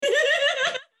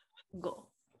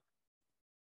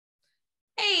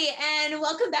and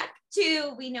welcome back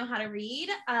to We Know How to Read.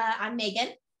 I'm Megan.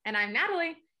 And I'm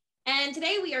Natalie. And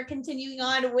today we are continuing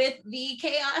on with the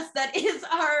chaos that is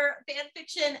our fan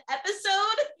fiction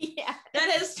episode. Yeah.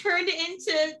 That has turned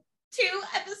into 2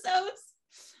 episodes.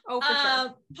 Oh, for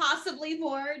sure. Possibly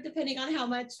more, depending on how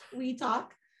much we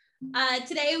talk.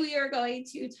 Today we are going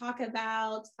to talk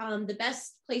about the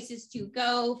best places to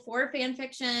go for fan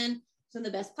fiction, some of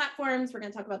the best platforms. We're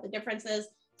going to talk about the differences,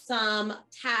 some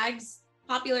tags,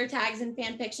 popular tags in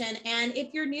fan fiction, and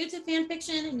if you're new to fan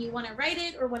fiction and you want to write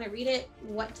it or want to read it,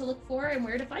 what to look for and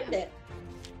where to find it.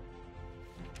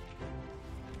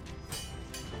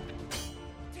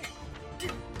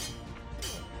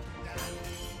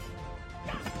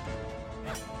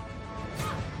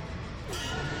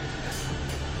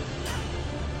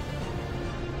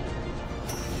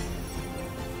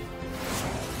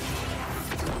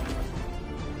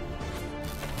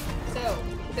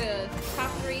 The top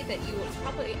 3 that you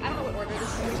probably, I don't know what order this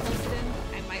is posted in.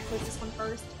 I might post this one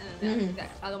first and then the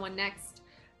other one next.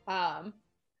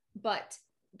 But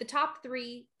the top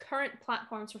 3 current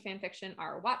platforms for fanfiction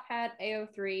are Wattpad,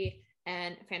 AO3,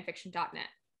 and fanfiction.net.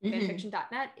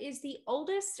 Fanfiction.net is the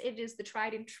oldest. It is the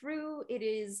tried and true. It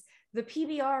is the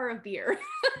PBR of beer.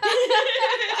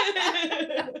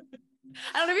 I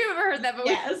don't know if you've ever heard that, but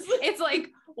yes. It's like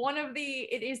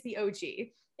it is the OG.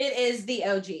 It is the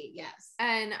OG, yes.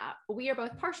 And we are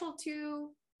both partial to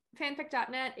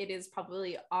fanfic.net. It is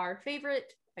probably our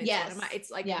favorite.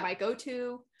 It's my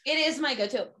go-to. It is my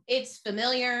go-to. It's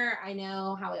familiar. I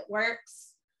know how it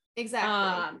works.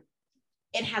 Exactly.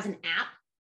 It has an app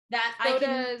that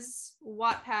does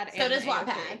Wattpad. So does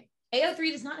Wattpad.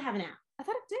 AO3 does not have an app. I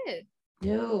thought it did.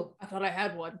 No. I thought I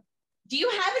had one. Do you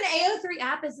have an AO3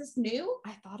 app? Is this new?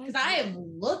 I thought I did. Because I have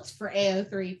looked for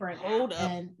AO3 for an app. Hold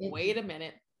up. Wait a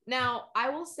minute. Now,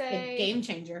 I will say, game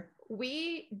changer.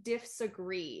 We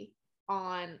disagree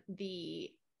on the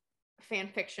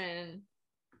fanfiction.net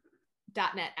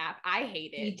app. I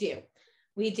hate it.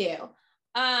 We do.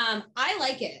 I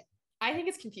like it. I think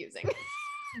it's confusing.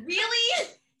 Really?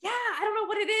 Yeah, I don't know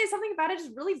what it is. Something about it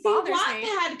just really bothers me.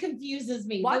 Wattpad confuses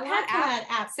me. Wattpad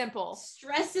app simple.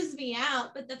 Stresses me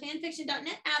out, but the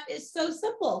fanfiction.net app is so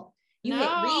simple. You hit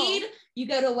read, you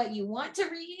go to what you want to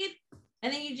read,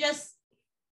 and then you just,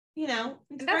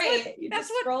 it's great. You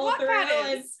just scroll through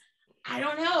and I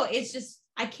don't know. It's just,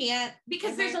 I can't,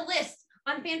 because there's a list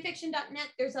on fanfiction.net.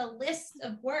 There's a list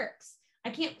of works. I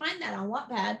can't find that on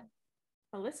Wattpad.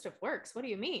 A list of works? What do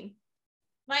you mean?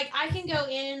 Like I can go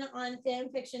in on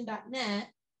fanfiction.net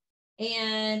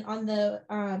and on the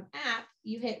app,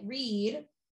 you hit read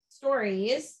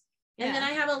stories. And then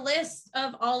I have a list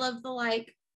of all of the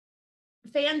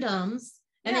fandoms.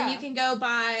 And then you can go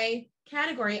by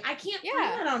category. I can't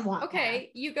find that on Wattpad.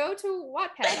 Okay, you go to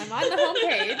Wattpad. I'm on the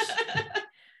homepage.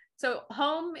 So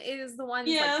home is the ones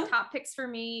like top picks for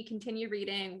me, continue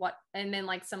reading, and then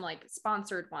some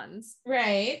sponsored ones.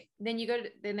 Right. Then you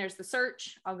then there's the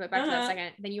search. I'll go back to that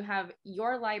second. Then you have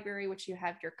your library, which you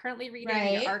have your currently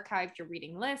reading, your archived, your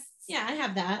reading lists. Yeah, I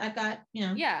have that. I've got,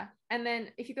 Yeah. And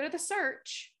then if you go to the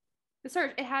search,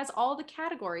 it has all the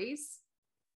categories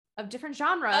of different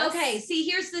genres. Okay, see,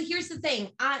 here's the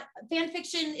thing. Fan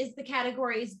fiction is the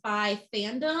categories by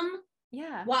fandom.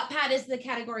 Yeah. Wattpad is the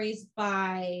categories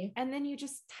by, and then you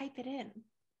just type it in.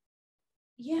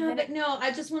 Yeah, but no,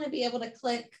 I just want to be able to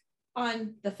click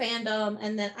on the fandom,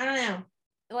 and then I don't know.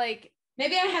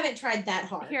 Maybe I haven't tried that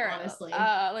hard. Here, honestly.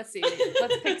 Let's see.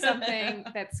 Let's pick something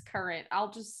that's current. I'll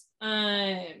just.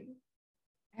 I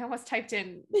almost typed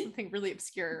in something really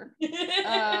obscure.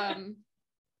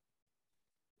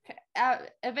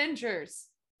 Avengers.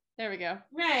 There we go.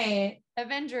 Right.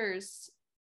 Avengers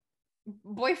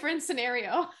boyfriend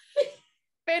scenario.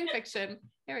 Fan fiction.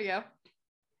 Here we go.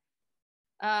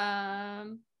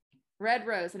 Red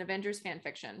Rose and Avengers fan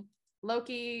fiction.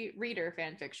 Loki reader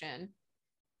fan fiction.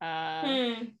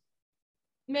 Maybe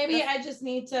I just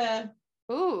need to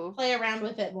play around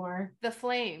with it more. The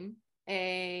Flame,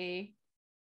 a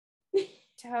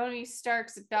Tony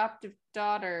Stark's adoptive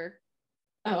daughter.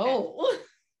 Oh.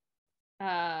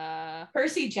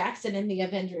 Percy Jackson in the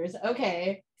Avengers.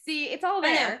 Okay. See, it's all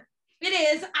there. It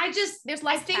is. There's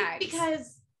less tags.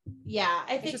 Because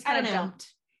I think I don't know.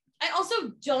 Jumped. I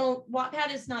also don't.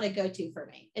 Wattpad is not a go-to for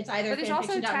me. It's either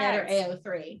fanfiction.net or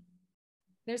AO3.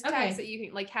 There's tags that you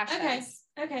can hashtags.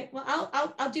 Okay. Well,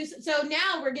 I'll do so.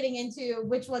 Now we're getting into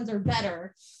which ones are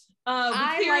better.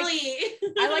 I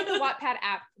like the Wattpad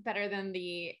app better than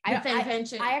the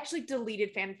fanfiction. I actually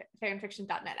deleted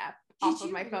fanfiction.net app off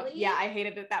of my phone. Yeah, I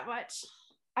hated it that much.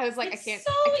 I was like, it's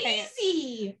I can't.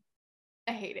 Easy.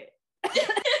 I hate it.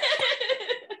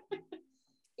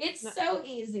 It's so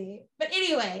easy. But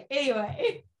anyway.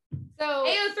 So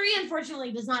AO3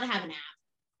 unfortunately does not have an app.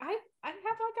 I have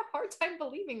like a hard time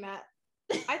believing that.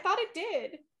 I thought it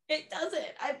did. It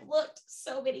doesn't. I've looked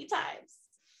so many times.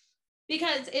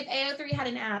 Because if AO3 had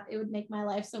an app, it would make my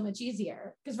life so much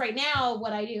easier. Because right now,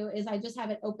 what I do is I just have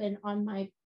it open on my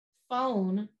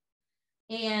phone,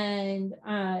 and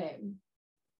I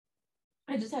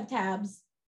just have tabs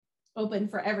open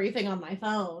for everything on my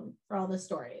phone for all the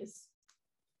stories.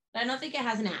 But I don't think it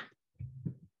has an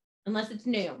app, unless it's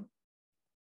new.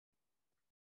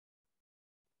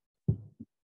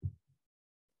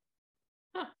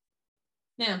 Huh.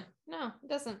 No, it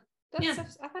doesn't. Yeah.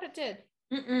 I thought it did.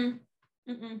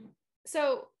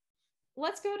 So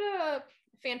let's go to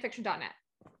fanfiction.net.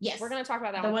 Yes. We're going to talk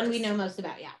about that the one first. we know most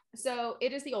about, yeah. So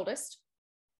it is the oldest.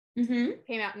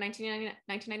 Came out in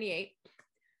 1998.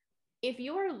 If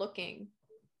you are looking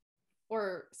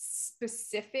for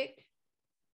specific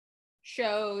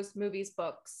shows, movies,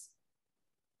 books,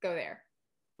 go there.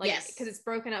 Like, yes. Because it's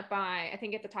broken up by, I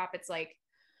think at the top it's like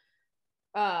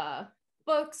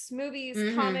books,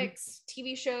 movies, comics,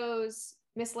 TV shows,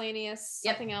 miscellaneous,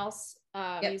 something else,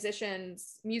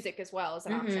 musicians, music as well as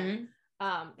an option.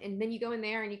 And then you go in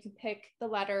there and you can pick the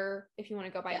letter if you want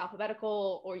to go by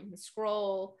alphabetical, or you can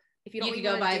scroll. If you don't, you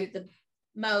can go by the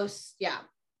most,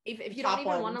 If you don't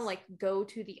even want to like go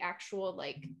to the actual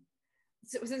like,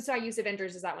 so since I use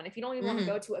Avengers as that one, if you don't even want to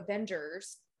go to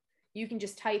Avengers, you can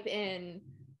just type in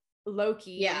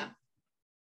Loki.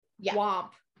 Womp.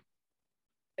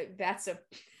 That's a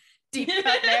deep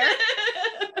cut there.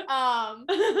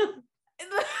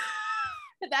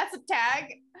 That's a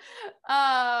tag.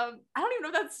 I don't even know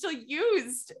if that's still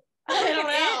used. I don't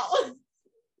know.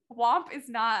 Womp is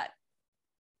not.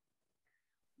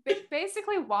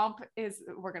 Basically, Womp is,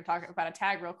 we're going to talk about a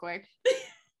tag real quick.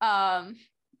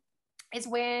 Is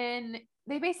when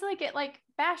they basically get like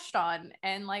bashed on,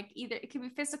 and like either it can be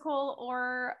physical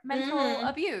or mental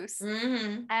abuse.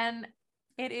 And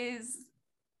it is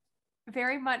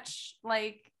very much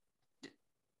like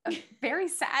very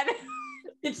sad.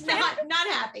 It's not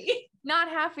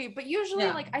happy, but usually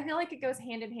like I feel like it goes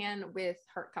hand in hand with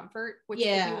hurt comfort, which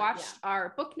if you watched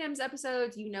our book NIMS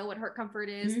episodes, you know what hurt comfort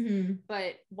is.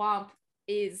 But Womp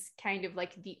is kind of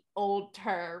like the old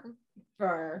term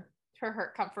for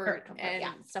hurt comfort and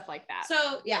stuff like that.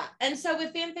 So and so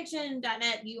with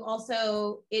fanfiction.net, you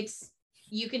also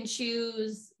you can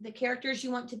choose the characters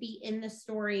you want to be in the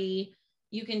story.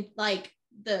 You can like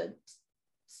the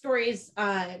stories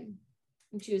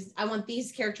choose, I want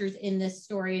these characters in this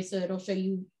story, so it'll show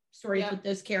you stories with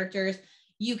those characters.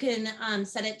 You can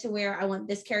set it to where I want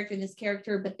this character and this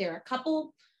character, but they're a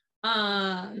couple.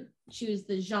 Choose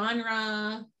the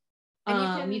genre.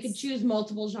 And you can choose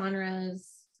multiple genres.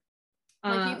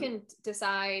 Like you can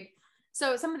decide.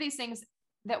 So some of these things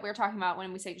that we're talking about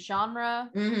when we say genre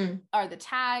are the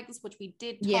tags, which we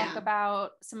did talk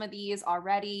about some of these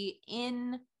already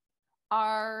in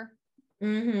our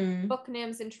book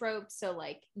names and tropes. So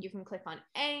like you can click on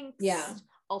angst,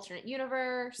 alternate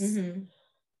universe.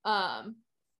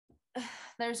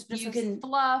 There's just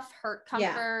fluff, hurt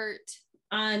comfort.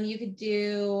 You could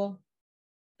do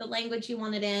the language you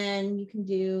want it in. You can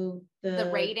do the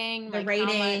rating, the like rating,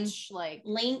 how much, like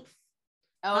length.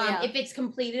 If it's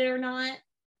completed or not.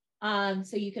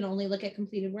 So you can only look at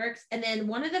completed works. And then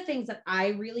one of the things that I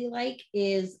really like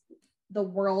is the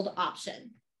world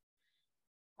option.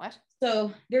 What?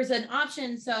 So there's an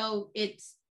option. So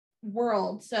it's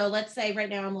world. So let's say right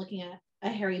now I'm looking at a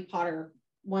Harry Potter,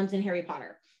 ones in Harry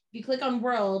Potter. If you click on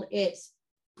world,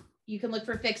 you can look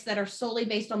for fics that are solely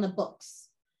based on the books.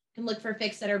 You can look for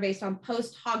fics that are based on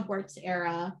post Hogwarts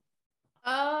era.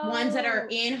 Ones that are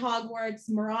in Hogwarts,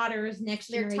 Marauders, Next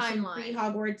Generation,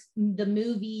 pre-Hogwarts, the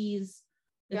movies,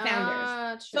 the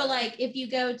founders. So like if you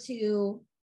go to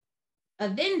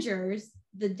Avengers,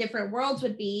 the different worlds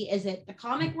would be, is it the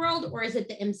comic world or is it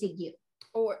the MCU?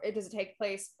 Or does it take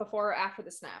place before or after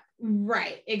the snap?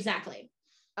 Right, exactly.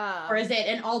 Or is it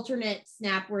an alternate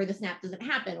snap where the snap doesn't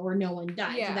happen or no one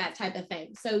dies, or that type of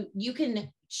thing. So you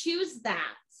can choose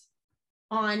that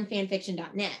on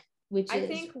fanfiction.net, which I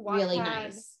think really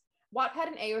nice. Wattpad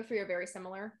and AO3 are very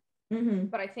similar,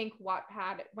 but I think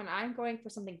Wattpad, when I'm going for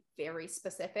something very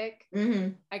specific,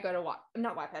 I go to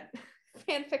not Wattpad,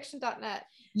 fanfiction.net.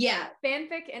 Yeah.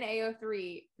 Fanfic and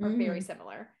AO3 are very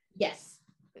similar. Yes.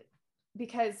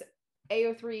 Because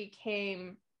AO3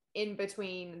 came in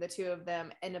between the two of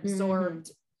them and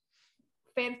absorbed.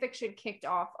 Fanfiction kicked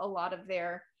off a lot of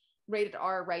their rated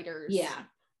R writers. Yeah.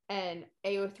 And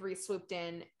AO3 swooped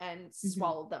in and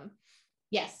swallowed them.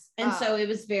 Yes. And so it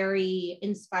was very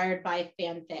inspired by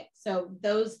fanfic. So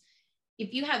those,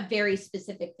 if you have very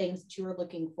specific things that you are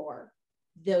looking for,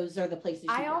 those are the places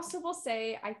I also will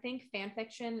say, I think fan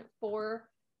fiction for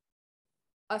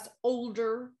us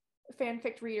older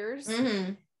fanfic readers,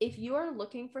 if you are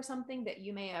looking for something that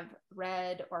you may have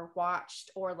read or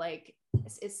watched, or like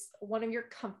is one of your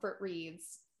comfort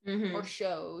reads or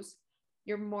shows,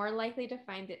 you're more likely to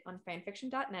find it on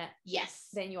fanfiction.net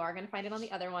than you are going to find it on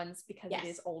the other ones, because it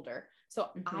is older. So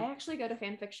I actually go to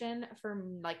fanfiction for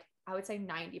like, I would say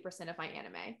 90% of my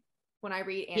anime. When I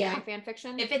read anime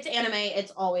fanfiction, if it's anime,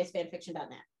 it's always fanfiction.net.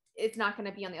 It's not going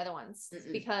to be on the other ones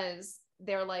because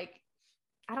they're like,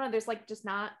 I don't know, there's like just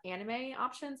not anime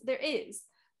options. There is,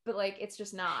 but like it's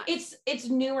just not. It's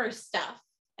newer stuff,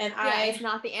 and it's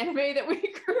not the anime that we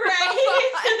grew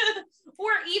right.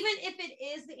 Or even if it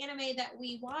is the anime that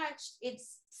we watched,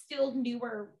 it's still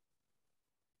newer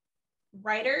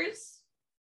writers.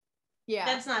 Yeah,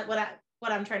 that's not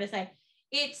what I'm trying to say.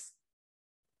 It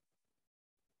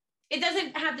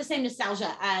doesn't have the same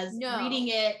nostalgia as reading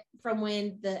it from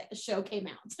when the show came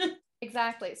out.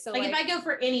 Exactly. So like if I go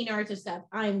for any Naruto stuff,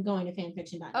 I'm going to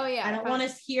fanfiction.net. Oh yeah. I don't want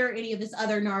to hear any of this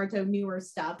other Naruto newer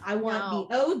stuff. I want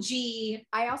the OG.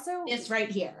 I also it's right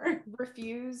here.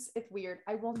 Refuse. It's weird.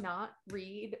 I will not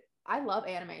read. I love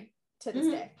anime to this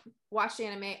day. Watched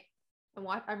anime and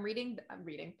I'm reading.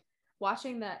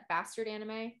 Watching that Bastard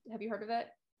anime. Have you heard of it?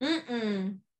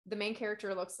 The main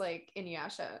character looks like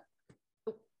Inuyasha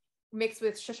mixed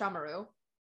with Shishamaru.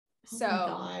 So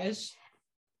my gosh.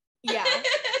 Yeah.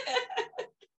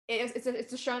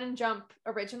 It's a Shonen Jump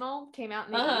original, came out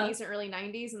in the 80s and early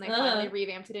 90s, and they finally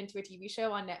revamped it into a TV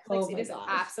show on Netflix. It is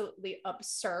absolutely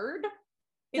absurd.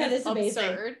 It is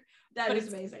absurd. That is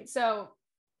amazing. So,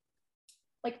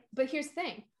 like, but here's the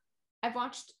thing. I've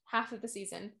watched half of the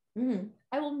season.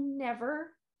 I will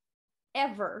never,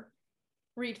 ever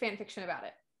read fan fiction about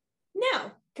it.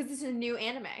 No. Because it's a new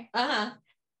anime.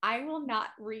 I will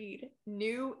not read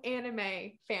new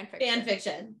anime fan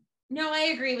fiction. No,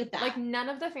 I agree with that. Like none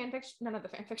of the anime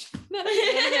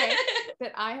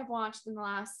that I have watched in the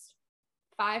last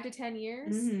 5 to 10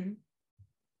 years.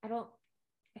 I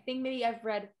think maybe I've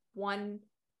read one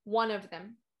of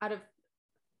them out of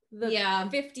the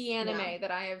 50 anime that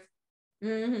I have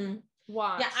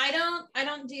watched. Yeah, I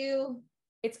don't do.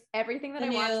 It's everything that I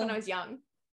watched when I was young.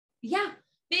 Yeah,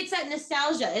 it's that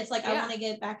nostalgia. It's like I want to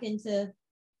get back into.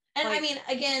 And like, I mean,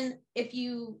 again, if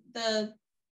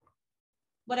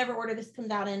whatever order this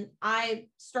comes out in, I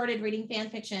started reading fan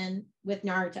fiction with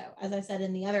Naruto, as I said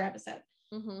in the other episode.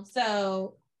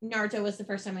 So Naruto was the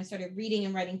first time I started reading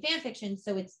and writing fan fiction.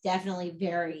 So it's definitely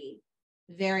very,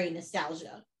 very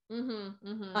nostalgia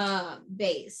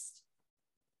based.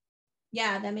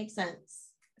 Yeah, that makes sense.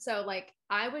 So like,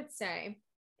 I would say,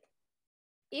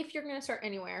 if you're going to start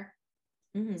anywhere,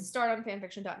 start on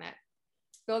fanfiction.net.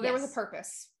 Go there with a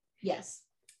purpose. Yes.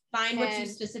 Find what you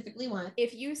specifically want.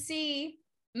 If you see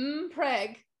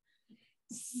preg,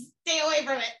 stay away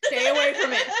from it. Stay away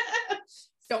from it.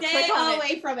 Don't stay click on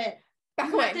away from it. Back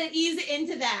you away. have to ease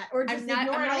into that, or just ignore it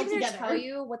altogether. I'm not even going to tell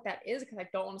you what that is because I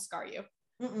don't want to scar you.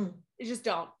 Just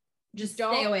don't. Just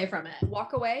don't. Stay away from it.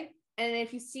 Walk away. And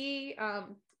if you see,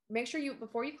 make sure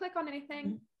before you click on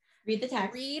anything, read the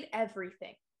text. Read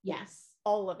everything. Yes.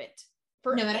 All of it.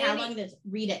 No matter how long it is,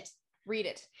 read it. Read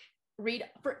it. Read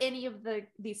for any of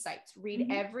these sites.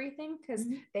 Read everything because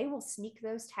they will sneak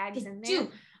those tags in there.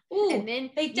 Ooh, and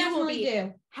then they definitely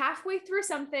do. Halfway through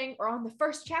something or on the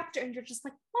first chapter, and you're just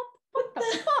like, what the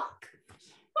fuck?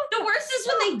 The worst is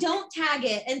when they don't tag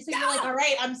it, and so you're like, all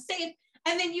right, I'm safe.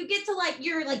 And then you get to like,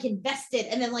 you're like invested,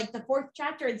 and then like the 4th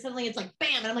chapter, and suddenly it's like, bam,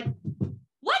 and I'm like,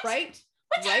 what? Right?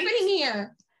 What's happening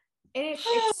here? And it's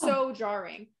so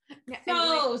jarring.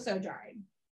 So jarring.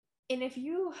 And if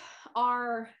you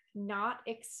are not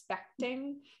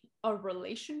expecting a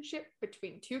relationship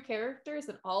between 2 characters,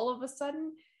 and all of a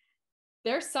sudden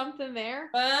there's something there.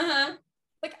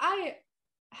 Like I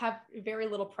have very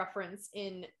little preference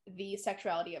in the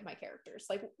sexuality of my characters.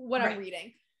 Like when I'm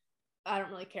reading, I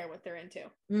don't really care what they're into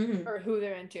or who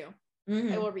they're into.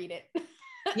 I will read it.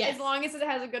 As long as it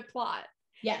has a good plot.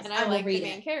 Yes. And I like the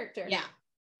main character. Yeah.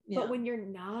 But when you're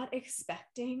not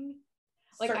expecting,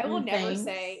 like I will never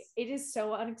say, it is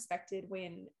so unexpected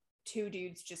when 2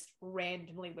 dudes just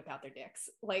randomly whip out their dicks.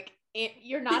 Like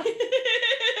you're not like,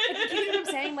 you know what I'm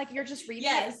saying? Like you're just reading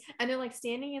it and they're like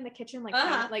standing in the kitchen like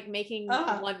like making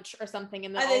lunch or something,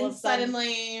 and then all of a sudden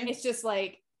it's just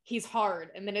like he's hard,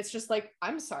 and then it's just like,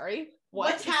 I'm sorry,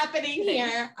 what's happening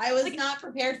here? I was not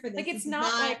prepared for this. Like it's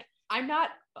not like I'm not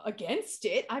against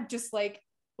it. I'm just like,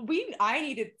 I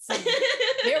needed some.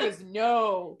 There was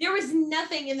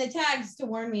nothing in the tags to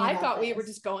warn me. I about thought this. we were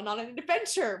just going on an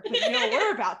adventure, but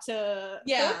we're about to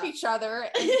help each other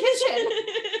in the kitchen.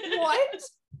 What?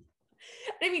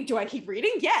 I mean, do I keep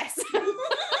reading? Yes.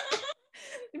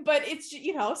 But it's, some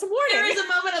warning. There is a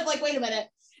moment of like, wait a minute.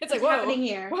 It's like, what's whoa, happening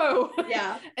here? Whoa.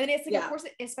 Yeah. And then it's like, of course,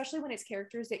 especially when it's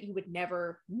characters that you would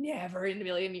never in a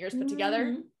million years put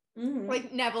together. Mm-hmm.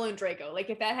 Like Neville and Draco. Like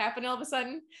if that happened all of a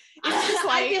sudden, it's just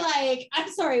like, I'd be like,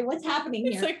 I'm sorry, what's happening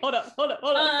here? It's like, hold up.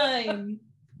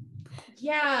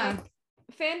 Yeah.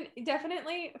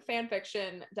 Definitely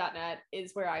fanfiction.net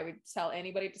is where I would tell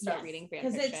anybody to start reading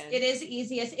fanfiction. Because it is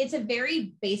easiest. It's a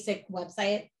very basic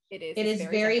website. It is. It is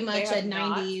very much a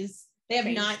 90s. They have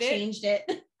not changed it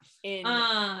in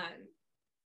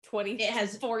 4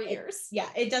 years.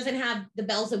 It doesn't have the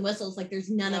bells and whistles. Like there's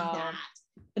none of that.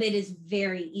 But it is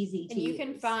very easy to use. And you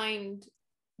can find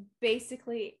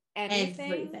basically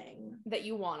everything that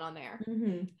you want on there.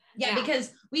 Mm-hmm. Yeah,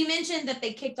 because we mentioned that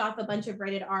they kicked off a bunch of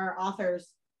rated R authors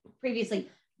previously.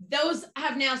 Those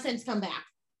have now since come back.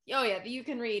 Oh yeah, you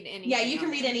can read anything. Yeah, you can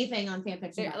read anything on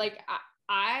fanfiction. Like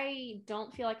I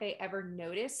don't feel like I ever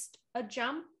noticed a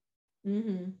jump.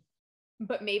 Mm-hmm.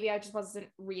 But maybe I just wasn't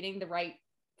reading the right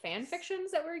fan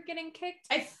fictions that were getting kicked.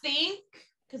 I think,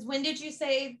 because when did you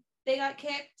say they got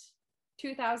kicked?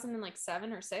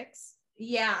 2007 or 6.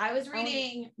 Yeah, I was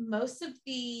reading most of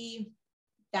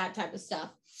that type of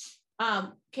stuff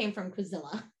came from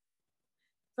Quizilla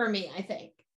for me, I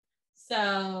think.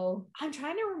 So I'm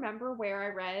trying to remember where I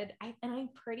read, and I'm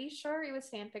pretty sure it was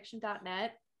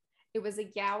fanfiction.net. It was a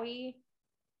yaoi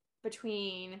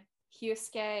between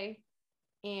Hyusuke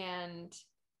and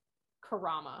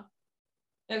Karama.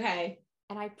 Okay.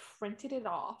 And I printed it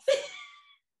off.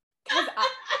 Because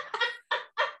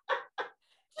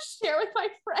just share with my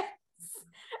friends.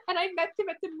 And I met them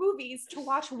at the movies to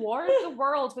watch War of the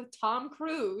Worlds with Tom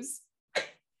Cruise.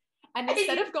 And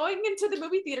instead of going into the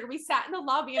movie theater, we sat in the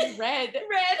lobby and read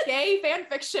gay fan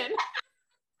fiction.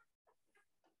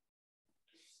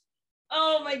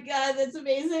 Oh my God, that's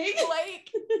amazing. Like,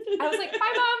 I was like,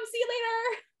 bye mom, see you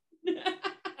later.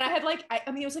 And I had like,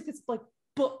 I mean, it was like this like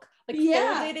book, like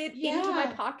folded it into my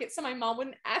pocket so my mom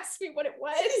wouldn't ask me what it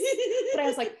was. But I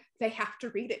was like, they have to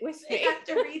read it with me. They have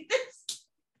to read this.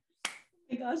 Oh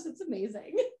my gosh, that's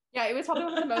amazing. Yeah, it was probably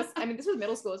one of the most, I mean, this was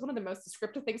middle school. It was one of the most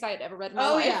descriptive things I had ever read in my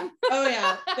life. Oh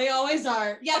yeah. They always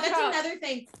are. Yeah, that's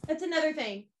another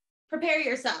thing. Prepare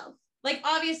yourself. Like,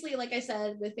 obviously, like I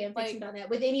said, with fanfiction.net,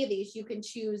 with any of these, you can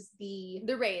choose the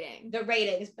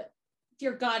ratings, but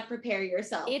dear God, prepare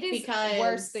yourself. It is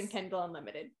worse than Kindle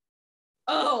Unlimited.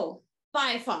 Oh,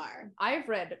 by far. I've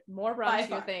read more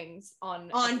raunchy things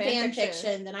on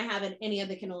fanfiction than I have in any of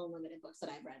the Kindle Unlimited books that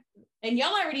I've read. And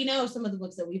y'all already know some of the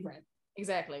books that we've read.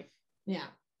 Exactly. Yeah.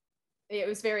 It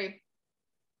was very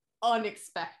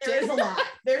unexpected. There's a lot.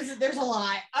 There's a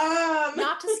lot.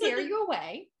 Not to scare you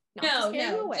away.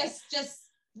 No. Just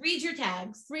read your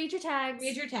tags. Read your tags.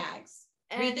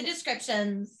 Read the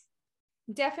descriptions.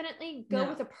 Definitely go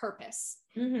with a purpose.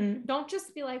 Mm-hmm. Don't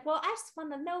just be like, well, I just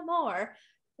want to know more.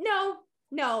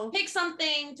 No. Pick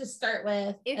something to start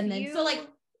with. Like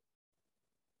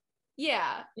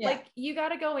you got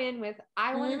to go in with,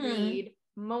 I want to read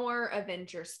more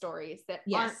Avenger stories that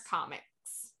aren't comics.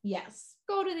 Yes.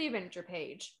 Go to the Avenger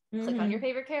page. Click on your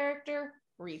favorite character.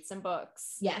 Read some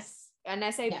books. Yes. And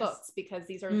I say books because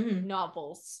these are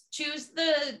novels. Choose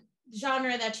the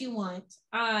genre that you want.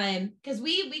 Because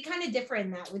we kind of differ in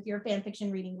that with your fan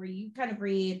fiction reading, where you kind of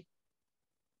read.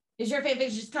 Is your fan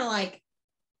fiction just kind of like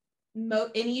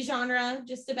any genre,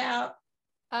 just about?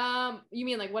 You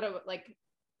mean like what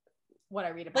I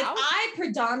read about? Like, I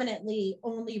predominantly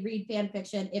only read fan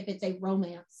fiction if it's a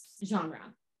romance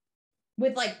genre,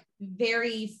 with like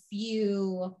very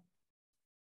few.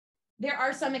 There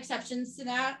are some exceptions to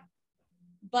that.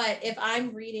 But if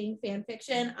I'm reading fan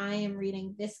fiction, I am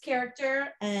reading this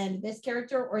character and this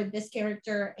character, or this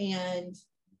character and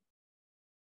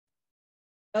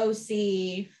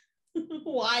OC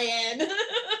YN.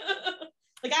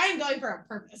 Like, I am going for a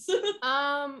purpose.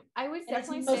 I would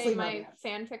definitely say my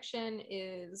fan fiction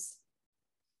is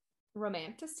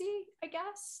romantasy, I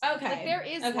guess. Okay. Like, there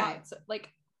is lots,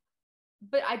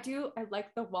 but I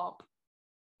like the womp.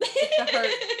 The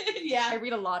hurt. Yeah. I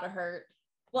read a lot of hurt.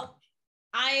 Well,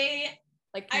 I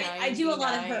do a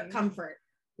lot of hurt comfort.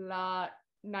 99%.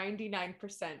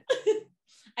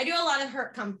 I do a lot of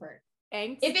hurt comfort.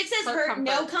 Angst, if it says hurt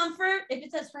no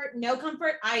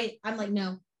comfort, I'm like,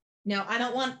 no, I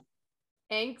don't want.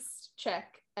 Angst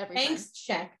check every time. Angst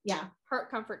check, yeah. Hurt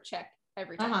comfort check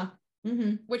every time.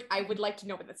 Mm-hmm. Which I would like to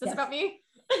know what this is about me.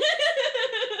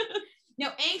 No,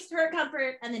 angst, hurt,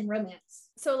 comfort, and then romance.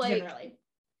 So like generally.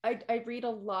 I read a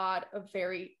lot of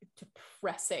very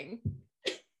depressing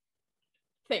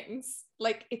things.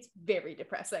 Like it's very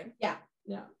depressing. Yeah.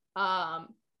 I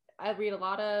read a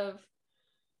lot of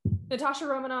Natasha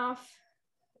Romanoff,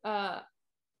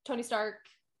 Tony Stark,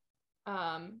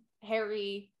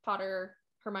 Harry Potter,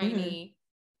 Hermione.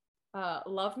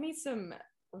 Love me some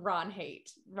Ron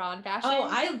bashing. Oh,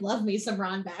 I love me some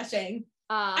Ron bashing.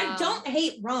 I don't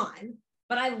hate Ron,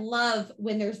 but I love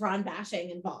when there's Ron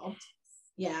bashing involved.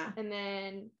 Yeah. And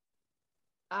then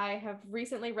I have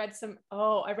recently read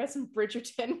I read some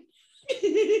Bridgerton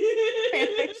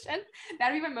fanfiction.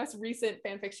 That'd be my most recent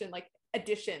fanfiction like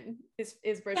edition is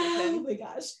Bridgerton. Oh my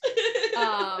gosh.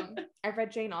 I've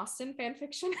read Jane Austen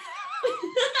fanfiction.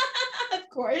 Of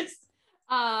course.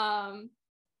 I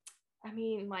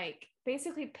mean, like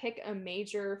basically pick a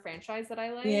major franchise that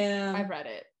I like. Yeah. I've read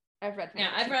it.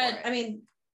 I mean,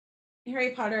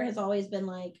 Harry Potter has always been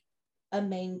like a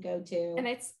main go-to. And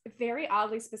it's very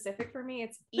oddly specific for me.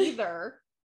 It's either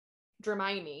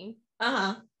Hermione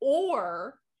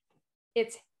or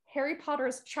it's Harry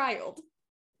Potter's child.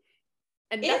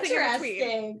 And nothing in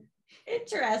between.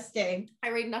 Interesting.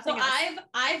 I read nothing else.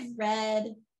 I've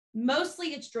read mostly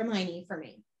it's Hermione for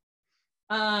me.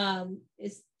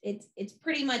 It's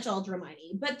pretty much all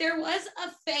Hermione, but there was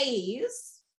a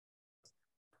phase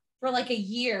for like a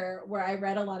year where I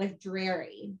read a lot of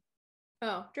Drarry.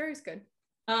 Oh, Drarry's good.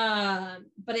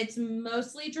 But it's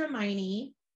mostly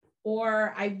Hermione,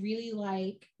 or I really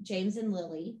like James and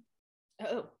Lily.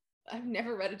 Oh, I've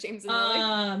never read a James and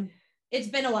Lily. It's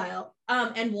been a while.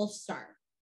 And Wolfstar.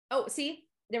 Oh, see,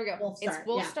 there we go. Wolfstar, it's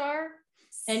Wolfstar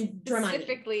and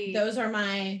specifically. Those are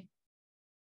my.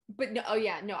 But no,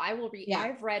 I will read. Yeah.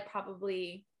 I've read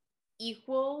probably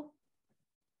equal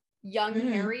young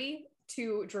Harry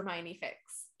to Hermione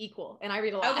equal, and I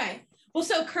read a lot. Okay. Well,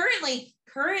 so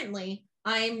currently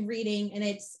I'm reading, and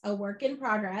it's a work in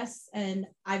progress, and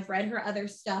I've read her other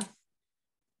stuff.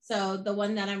 So the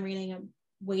one that I'm reading, I'm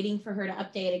waiting for her to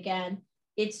update again.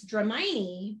 It's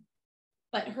Hermione,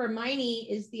 but Hermione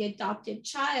is the adopted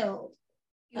child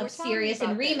of Sirius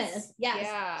and Remus. This. Yes.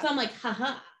 Yeah. So I'm like,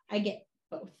 haha, I get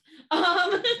both.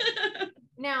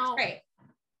 Now, great.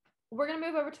 We're gonna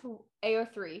move over to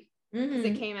AO3 because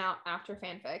it came out after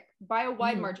fanfic by a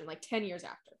wide margin, like 10 years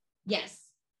after. Yes.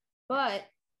 But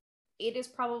it is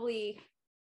probably,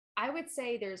 I would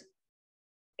say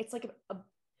it's like a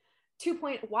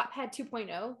 2.0 Wattpad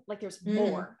 2.0. Like there's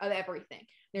more of everything.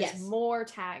 There's more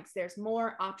tags. There's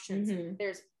more options.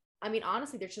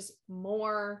 Honestly, there's just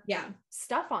more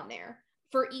stuff on there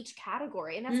for each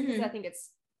category. And that's because I think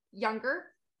it's younger.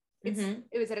 It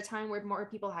was at a time where more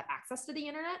people had access to the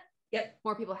internet. Yep.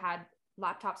 More people had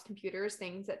laptops, computers,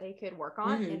 things that they could work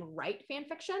on and write fan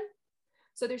fiction.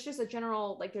 So there's just a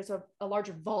general, like there's a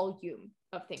larger volume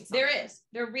of things. There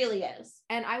really is.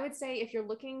 And I would say if you're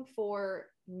looking for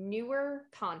newer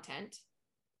content,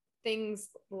 things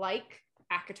like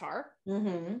ACOTAR,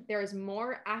 there is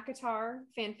more ACOTAR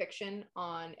fan fiction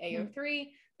on AO3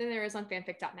 than there is on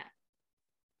fanfic.net.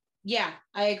 Yeah,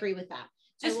 I agree with that.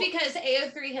 Just because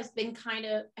AO3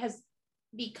 has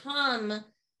become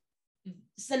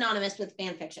synonymous with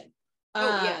fan fiction.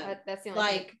 That's the only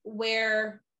thing.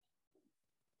 Where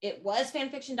it was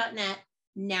fanfiction.net,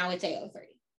 now it's AO3.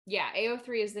 Yeah,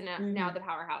 AO3 is now the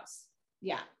powerhouse.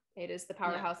 Yeah. It is the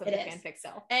powerhouse of the fanfic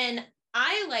cell. And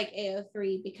I like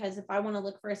AO3 because if I want to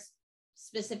look for a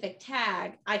specific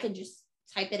tag, I can just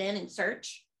type it in and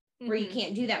search, where you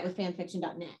can't do that with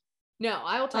fanfiction.net. No,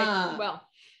 I will type,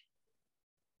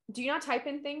 do you not type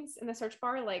in things in the search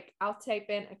bar? Like I'll type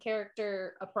in a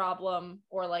character, a problem,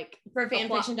 or like for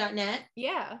fanfiction.net?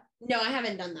 Yeah. No, I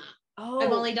haven't done that. Oh,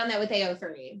 I've only done that with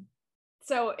AO3.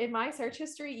 So in my search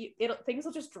history, things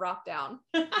will just drop down.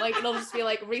 Like it'll just be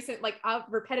like recent, like I'll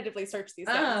repetitively search these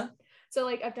things. So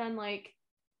like I've done like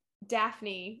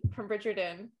Daphne from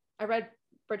Bridgerton. I read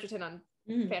Bridgerton on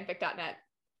fanfic.net.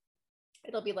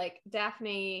 It'll be like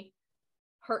Daphne,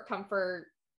 hurt, comfort,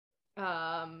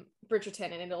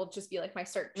 Bridgerton, and it'll just be like my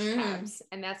search tabs.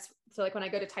 And that's so like when I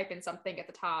go to type in something at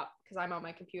the top, because I'm on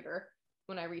my computer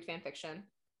when I read fan fiction.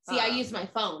 See, I use my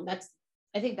phone.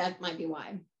 I think that might be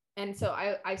why. And so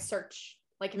I search,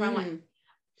 like if I want,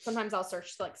 sometimes I'll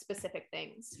search like specific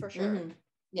things for sure.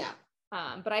 Yeah.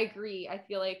 But I agree. I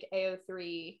feel like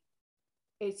AO3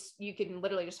 you can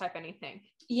literally just type anything.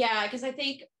 Yeah, because I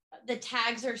think the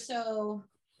tags are so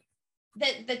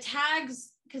the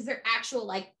tags, because they're actual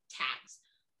like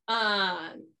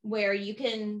tags, where you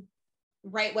can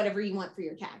write whatever you want for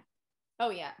your tag. Oh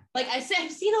yeah. Like I've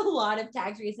seen a lot of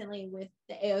tags recently with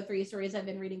the AO3 stories I've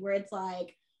been reading where it's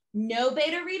like no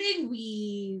beta reading,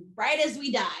 we write as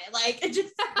we die. Like it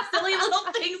just silly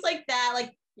little things like that.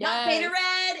 Like not beta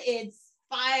read, it's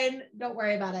fine. Don't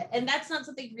worry about it. And that's not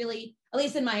something really, at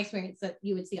least in my experience, that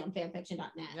you would see on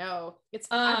fanfiction.net. No, it's,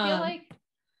 I feel like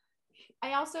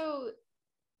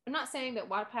I'm not saying that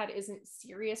Wattpad isn't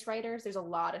serious writers. There's a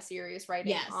lot of serious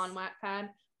writing on Wattpad,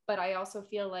 but I also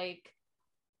feel like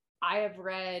I have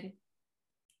read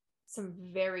some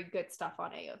very good stuff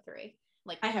on AO3.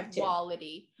 Like I have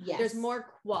quality. Yes. There's more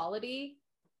quality.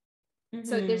 Mm-hmm.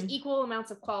 So there's equal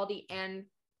amounts of quality and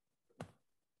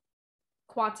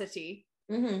quantity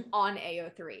on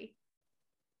AO3.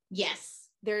 Yes.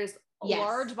 There's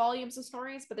large volumes of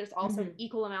stories, but there's also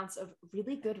equal amounts of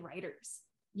really good writers.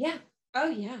 Yeah. Oh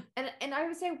yeah. And I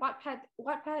would say Wattpad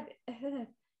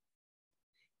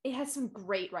it has some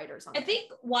great writers on it. I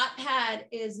think Wattpad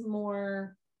is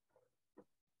more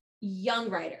young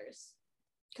writers.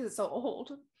 Because it's so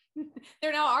old.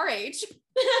 They're now our age.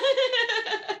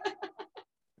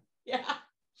 Yeah.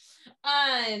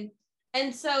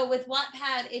 And so with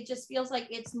Wattpad, it just feels like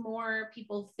it's more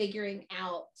people figuring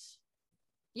out.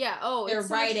 Yeah. Oh, their it's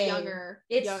so writing. Much younger.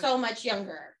 It's so much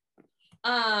younger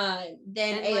than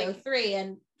AO3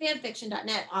 and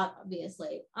fanfiction.net,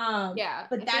 obviously. Yeah.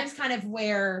 But that's kind of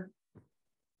where,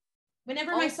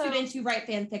 whenever my students who write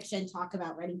fanfiction talk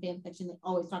about writing fanfiction, they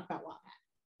always talk about Wattpad.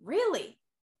 Really?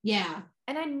 Yeah.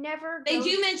 And I never They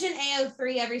do mention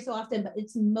AO3 every so often, but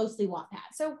it's mostly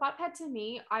Wattpad. So Wattpad to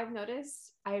me, I've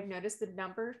noticed the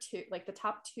number two, like the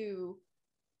top two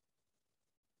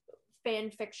fan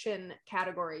fiction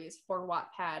categories for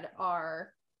Wattpad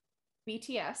are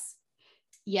BTS.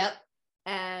 Yep.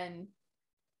 And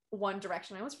One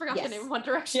Direction. I almost forgot the name of One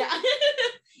Direction. Yeah.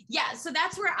 Yeah. So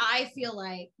that's where I feel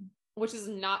like, which is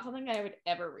not something I would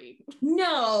ever read.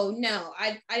 No.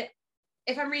 I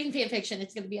if I'm reading fan fiction,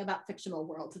 it's going to be about fictional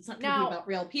worlds. It's not going to be about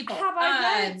real people. Have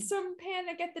I read some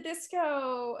Panic at the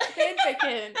Disco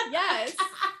fanfiction? Yes.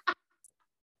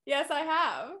 Yes, I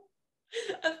have.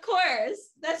 Of course.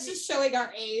 That's just showing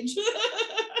our age.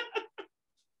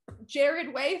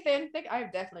 Jared Way fanfic.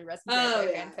 I've definitely read some Jared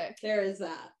Way fanfic. There is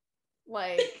that.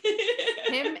 Like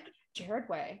him, Jared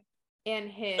Way, and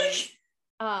his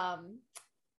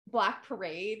Black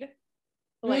Parade,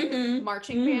 like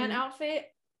marching band outfit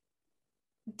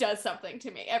does something to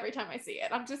me every time I see it.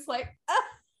 I'm just like,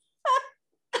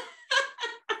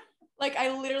 like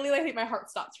I literally, I think my heart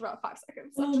stops for about 5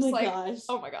 seconds. I'm just like,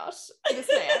 oh my gosh, this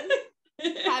man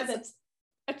has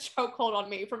a chokehold on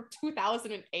me from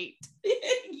 2008.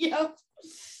 Yep.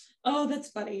 Oh, that's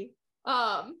funny.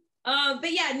 But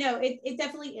yeah, no, it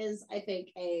definitely is, I think,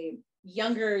 a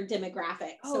younger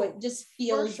demographic. So it just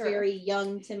feels very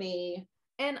young to me.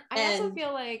 And I also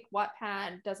feel like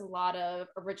Wattpad does a lot of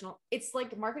it's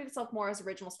like marketed itself more as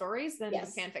original stories than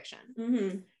fan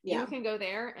fiction. Yeah. You can go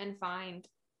there and find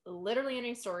literally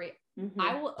any story.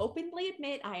 I will openly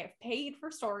admit I have paid for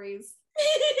stories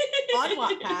on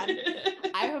Wattpad.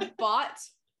 I have bought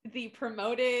the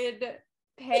promoted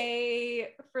pay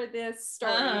for this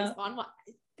stories on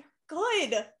Wattpad. They're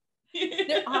good.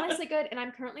 They're honestly good. And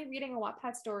I'm currently reading a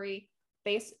Wattpad story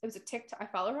it was a TikTok. I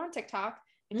follow her on TikTok.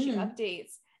 And she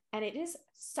updates, and it is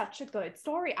such a good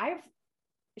story.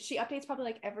 She updates probably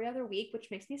like every other week, which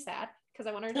makes me sad because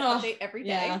I want her to update every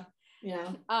day. Yeah.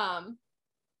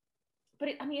 But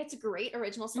it's a great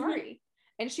original story,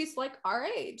 and she's like our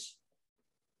age.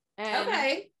 And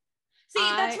see,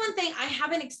 that's one thing I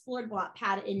haven't explored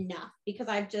Wattpad enough because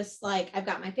I've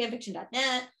got my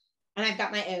fanfiction.net. And I've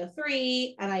got my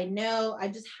AO3, and I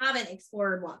just haven't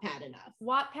explored Wattpad enough.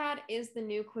 Wattpad is the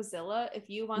new Quizilla. If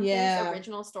you want these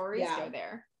original stories, go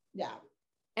there. Yeah.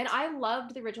 And I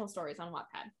loved the original stories on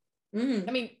Wattpad.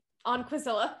 On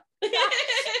Quizilla.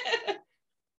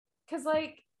 Because,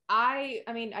 I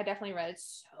definitely read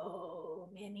so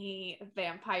many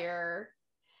vampire,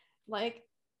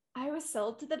 I was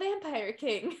sold to the Vampire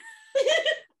King.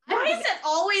 Why is it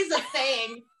always a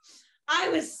thing? I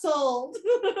was sold.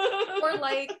 Or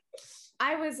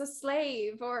I was a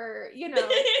slave, or it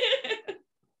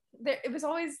was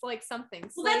always something.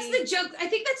 Well, that's the joke. I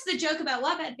think that's the joke about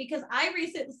Wattpad, because I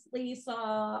recently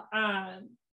saw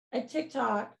a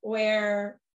TikTok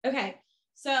where,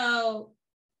 so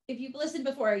if you've listened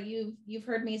before, you've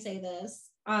heard me say this,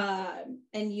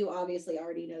 and you obviously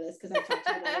already know this because I've talked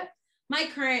to you about it. My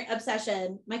current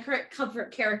obsession, my current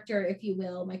comfort character, if you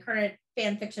will, my current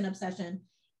fan fiction obsession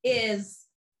is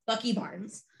Bucky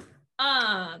Barnes.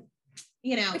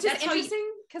 Which is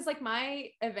interesting because my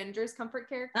Avengers comfort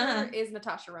character is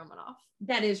Natasha Romanoff.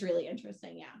 That is really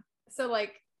interesting, yeah. So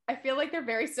I feel like they're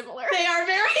very similar. They are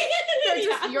very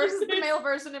yours is the male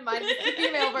version and mine is the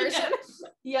female version.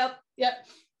 Yep.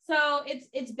 So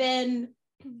it's been,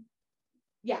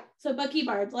 yeah. So Bucky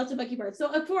Bards, lots of Bucky Bards. So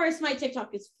of course my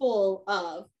TikTok is full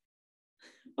of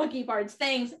Bucky Bards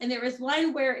things. And there was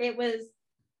one where it was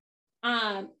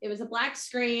a black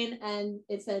screen and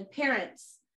it said,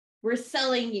 "Parents, we're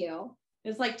selling you."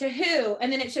 It's like, to who?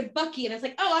 And then it showed Bucky, and I was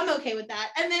like, oh, I'm okay with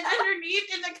that. And then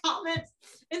underneath in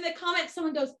the comments,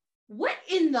 someone goes, "What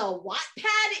in the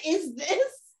Wattpad is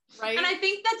this?" Right. And I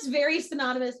think that's very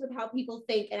synonymous with how people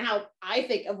think and how I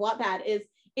think of Wattpad is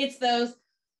it's those,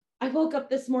 I woke up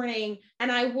this morning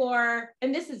and I wore,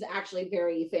 and this is actually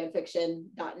very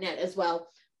fanfiction.net as well.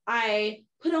 I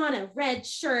put on a red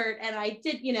shirt and I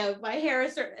did, my hair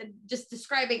is just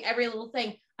describing every little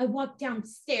thing. I walked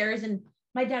downstairs and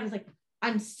my dad was like,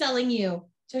 "I'm selling you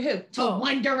to who? To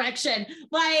One Direction."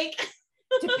 Like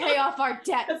to pay off our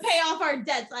debts. To pay off our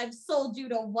debts. I've sold you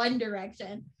to One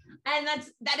Direction. And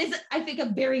that is, I think, a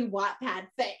very Wattpad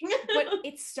thing. But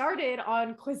it started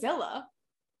on Quizilla.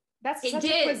 That's such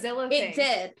a Quizilla thing.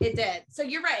 It did. So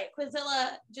you're right.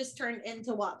 Quizilla just turned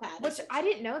into Wattpad. Which I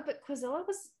didn't know, but Quizilla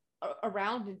was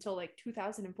around until like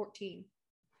 2014.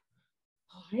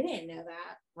 Oh, I didn't know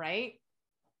that. Right?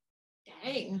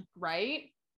 Dang.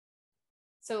 Right?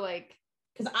 So like,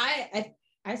 because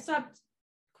I stopped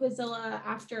Quizilla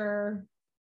after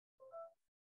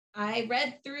I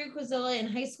read through Quizilla in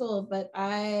high school, but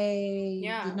I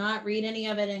did not read any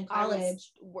of it in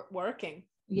college. I was working.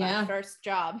 Yeah. My first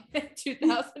job in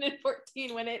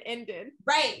 2014 when it ended.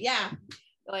 Right. Yeah.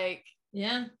 Like,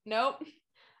 yeah. Nope.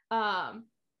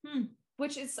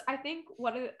 Which is, I think,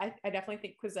 I definitely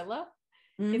think Quizilla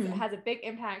it has a big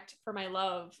impact for my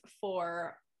love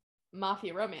for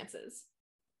mafia romances.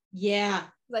 Yeah.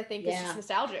 I think it's just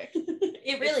nostalgic.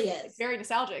 It really is. It's very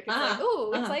nostalgic. It's like,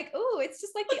 ooh, it's like, ooh, it's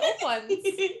just like the old ones.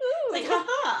 Ooh. Like,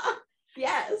 haha.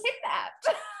 Yes. Kidnapped.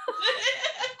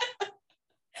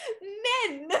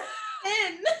 Men.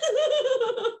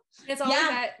 It's always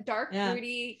that dark,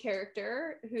 broody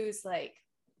character who's like,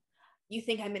 "You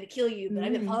think I'm gonna kill you, but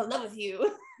I'm gonna fall in love with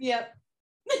you." Yep.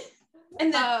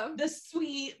 And the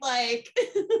sweet, like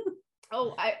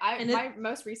oh, I my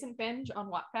most recent binge on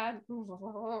Wattpad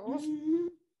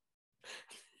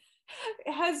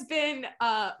has been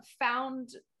found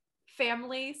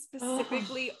family,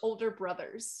 specifically older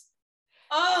brothers.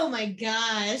 Oh my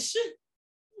gosh.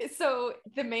 So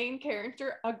the main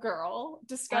character, a girl,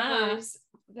 discovers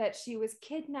that she was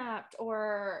kidnapped,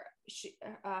 or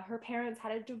her parents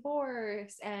had a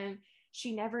divorce and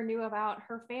she never knew about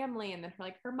her family, and then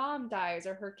her mom dies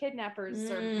or her kidnappers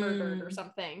are murdered or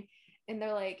something, and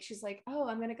they're like, she's like, "Oh,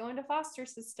 I'm gonna go into foster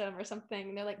system or something,"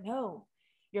 and they're like, "No,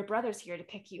 your brother's here to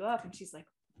pick you up," and she's like,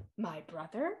 "My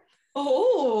brother?"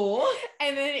 Oh.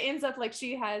 And then it ends up like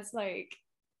she has like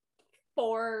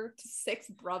 4 to 6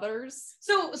 brothers.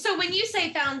 So when you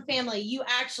say found family, you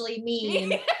actually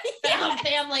mean found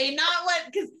family,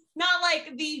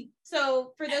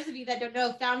 so for those of you that don't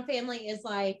know, found family is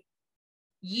like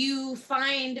you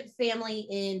find family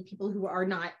in people who are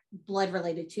not blood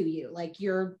related to you. Like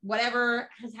whatever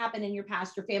has happened in your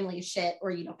past, your family is shit,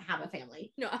 or you don't have a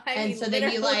family. No, then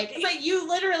you but you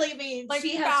literally mean like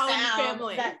she has found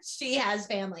family. That she has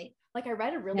family. Like I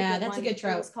read a really good that's one. A good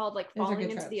trope. It was called like Falling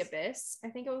into the Abyss. I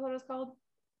think it was what it was called.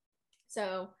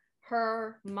 So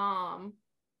her mom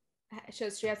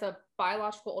shows she has a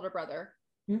biological older brother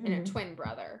and a twin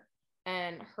brother,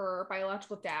 and her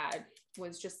biological dad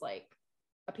was just like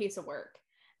a piece of work,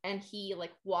 and he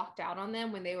like walked out on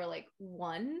them when they were like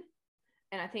 1,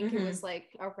 and I think it was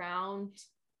like around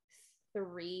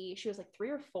 3. She was like 3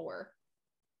 or 4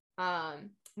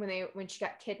 when she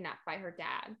got kidnapped by her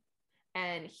dad.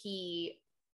 And he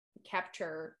kept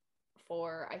her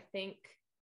for, I think,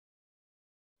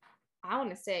 I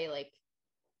want to say like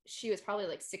she was probably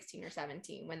like 16 or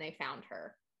 17 when they found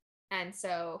her. And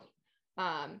so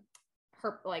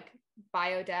her like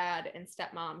bio dad and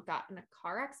stepmom got in a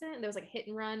car accident. There was like a hit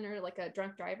and run or like a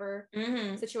drunk driver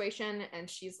situation. And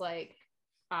she's like,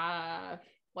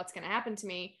 what's going to happen to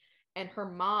me? And her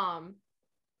mom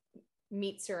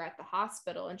meets her at the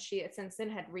hospital, and she since then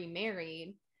had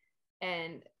remarried.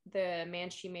 And the man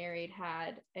she married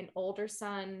had an older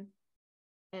son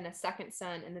and a second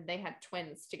son, and then they had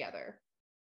twins together.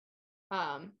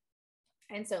 And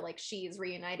so like she's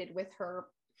reunited with her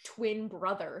twin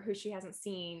brother, who she hasn't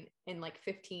seen in like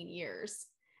 15 years,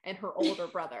 and her older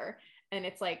brother. And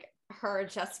it's like her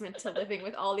adjustment to living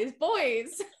with all these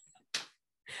boys.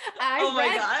 I've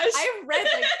read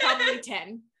like probably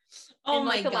 10 in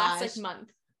like the last like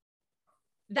month.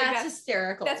 That's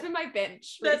hysterical. That's been my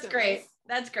binge recently.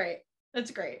 That's great.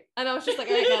 And I was just like,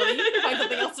 all right, now you need to find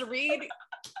something else to read.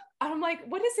 And I'm like,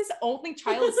 what is this only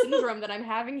child syndrome that I'm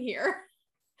having here?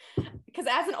 Because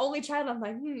as an only child, I'm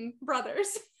like,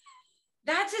 brothers.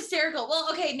 That's hysterical. Well,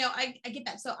 okay, no, I get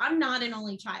that. So I'm not an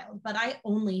only child, but I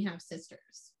only have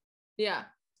sisters. Yeah.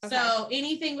 Okay. So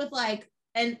anything with like,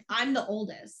 and I'm the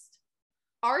oldest.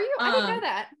 Are you? I didn't know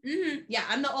that. Yeah,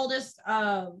 I'm the oldest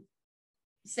of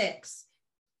 6.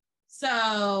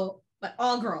 So, but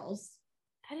all girls.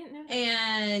 I didn't know that.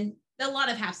 And a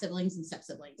lot of half siblings and step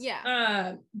siblings.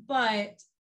 Yeah. But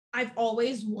I've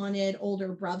always wanted older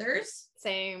brothers.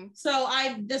 Same. So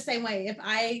I'm the same way. If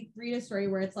I read a story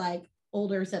where it's like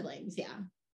older siblings,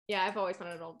 yeah, I've always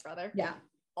wanted an older brother. Yeah,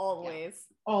 always.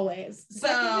 So but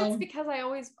I think it's because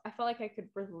I felt like I could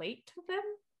relate to them.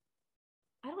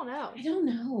 I don't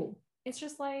know. It's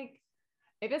just like,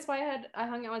 maybe that's why I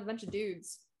hung out with a bunch of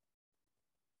dudes.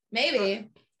 Maybe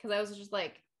because I was just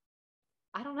like,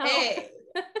 I don't know. Hey,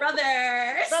 brothers.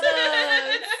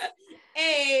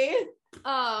 Hey.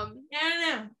 I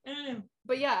don't know.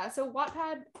 But yeah, so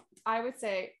Wattpad, I would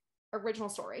say original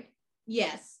story.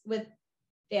 Yes, with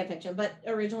fanfiction, but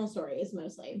original stories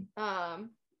mostly.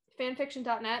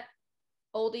 Fanfiction.net,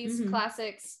 oldies,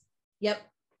 classics. Yep.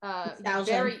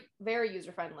 Very, very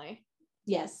user friendly.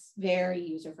 Yes, very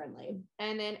user friendly.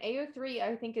 And then AO3,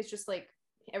 I think, is just like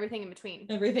everything in between.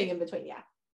 Yeah.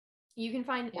 You can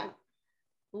find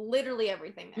literally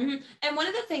everything there. And one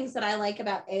of the things that I like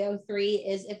about AO3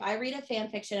 is if I read a fan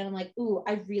fiction and I'm like, ooh,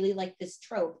 I really like this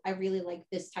trope, I really like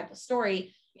this type of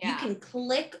story, you can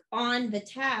click on the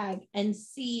tag and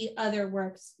see other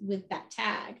works with that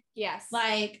tag. Yes.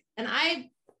 Like, and I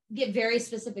get very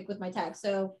specific with my tag.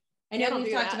 So I know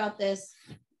we've talked about this.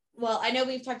 Well, I know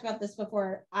we've talked about this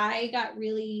before. I got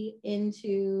really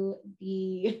into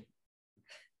the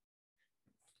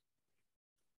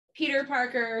Peter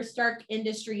Parker Stark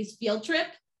Industries field trip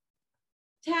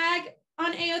tag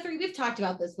on AO3. We've talked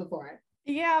about this before.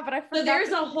 Yeah, but I forgot. So there's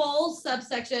a whole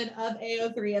subsection of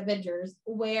AO3 Avengers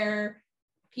where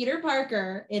Peter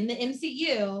Parker in the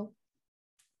MCU,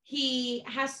 he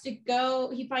has to go,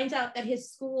 he finds out that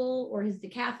his school or his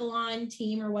decathlon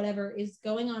team or whatever is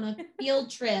going on a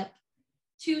field trip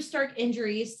to Stark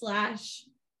Industries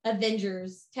 /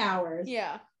 Avengers Towers.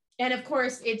 Yeah. And of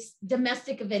course, it's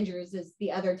domestic Avengers is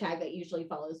the other tag that usually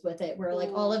follows with it, where like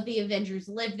all of the Avengers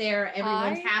live there.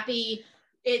 Everyone's happy.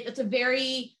 It's a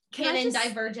very canon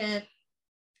divergent.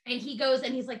 And he goes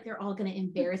and he's like, they're all going to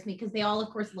embarrass me because they all,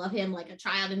 of course, love him like a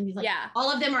child. And he's like,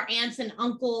 all of them are aunts and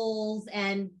uncles.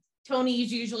 And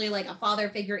Tony's usually like a father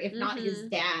figure, if not his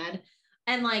dad.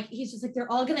 And like, he's just like,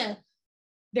 they're all gonna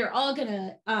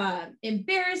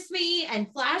embarrass me,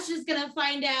 and Flash is gonna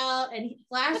find out, and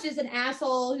Flash is an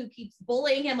asshole who keeps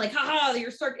bullying him like, haha,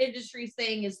 your Stark Industries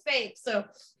thing is fake, so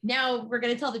now we're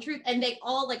gonna tell the truth. And they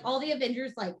all like, all the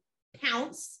Avengers like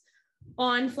pounce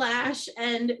on Flash,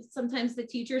 and sometimes the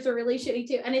teachers are really shitty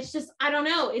too, and it's just, I don't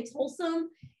know, it's wholesome,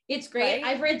 it's great.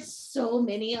 I've read so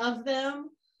many of them.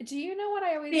 Do you know what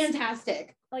I always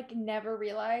fantastic like never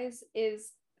realize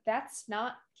is that's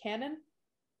not canon?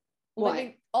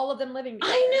 What? All of them living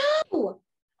together. I know.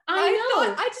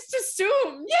 I just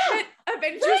assumed that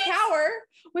Avengers Tower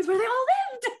was where they all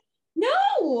lived.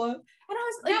 No. And I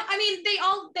was like, no, I mean,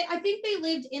 I think they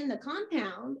lived in the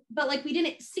compound, but like we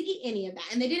didn't see any of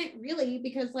that. And they didn't really,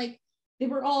 because like they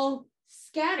were all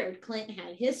scattered. Clint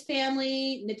had his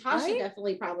family. Natasha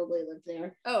definitely probably lived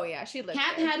there. Oh yeah, she lived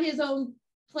Cap there. had his own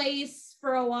place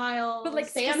for a while. But like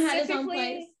Sam had his own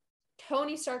place.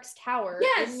 Tony Stark's tower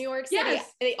in New York City.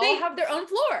 Yes. They all have their own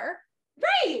floor.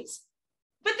 Right.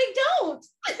 But they don't.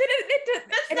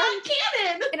 That's not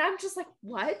canon. And I'm just like,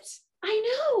 what?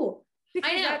 I know.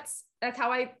 Because I know. That's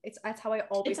how I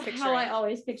always pictured it. I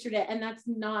always pictured it, and that's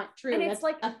not true. And that's it's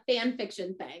like a fan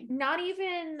fiction thing. Not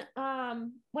even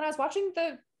when I was watching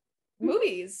the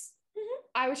movies,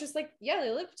 I was just like, yeah, they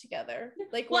live together.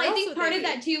 Like, well, I think part of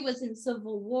that too was in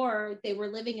Civil War, they were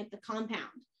living at the compound.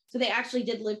 So they actually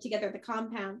did live together at the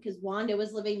compound because Wanda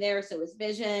was living there. So was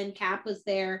Vision, Cap was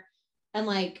there. And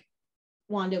like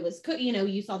Wanda was cooking, you know,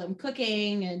 you saw them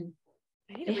cooking, and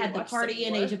they had the party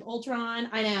in Age of Ultron.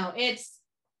 I know it's.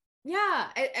 Yeah.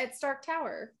 At Stark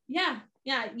Tower. Yeah.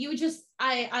 Yeah. You just,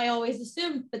 I always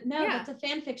assumed, but no, that's a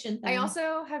fan fiction thing. I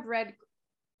also have read,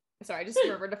 sorry, I just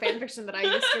remembered a fan fiction that I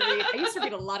used to read. I used to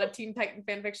read a lot of Teen Titan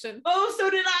fan fiction. Oh, so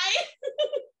did I.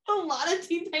 A lot of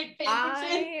Teen Titan fan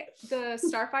fiction. The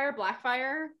Starfire,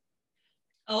 Blackfire.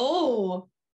 Oh.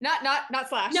 Not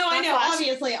Slash. No, I know,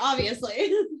 Slash.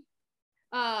 obviously.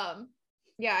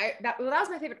 Yeah, that was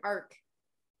my favorite arc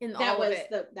in all of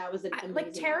it. That was an amazing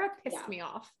like Tara arc. pissed me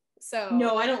off. So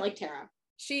no, I don't like Tara.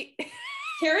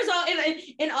 Tara's all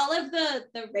in all of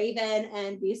the Raven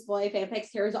and Beast Boy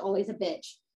fanfics. Tara's always a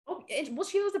bitch. Well,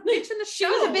 she was a bitch in the show. She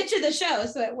was a bitch in the show,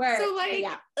 so it worked. So like,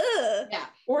 yeah.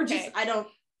 Or just okay.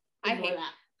 I hate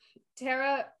that.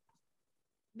 Tara.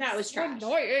 That was trash.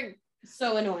 Annoying.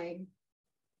 So annoying.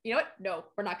 You know what? No,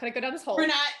 we're not going to go down this hole. We're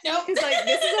not. Nope. Because like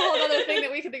this is a whole other thing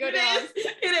that we could go down.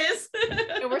 It is.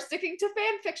 And we're sticking to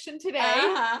fan fiction today.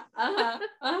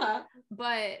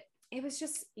 But it was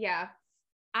just, yeah.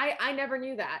 I never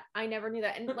knew that. And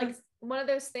like one of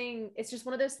those things, it's just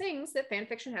one of those things that fan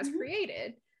fiction has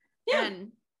created. Yeah.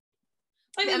 And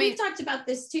I mean, we've talked about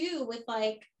this too with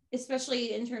like,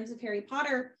 especially in terms of Harry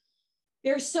Potter,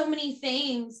 there's so many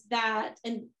things that,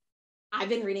 and I've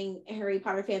been reading Harry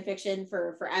Potter fan fiction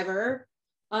for forever.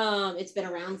 It's been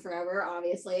around forever,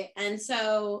 obviously. And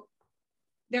so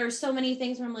there are so many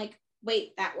things where I'm like,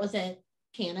 wait, that wasn't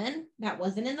canon. That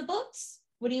wasn't in the books.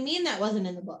 What do you mean that wasn't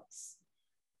in the books?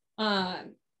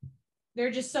 There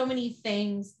are just so many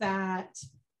things that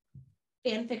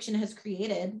fan fiction has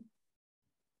created,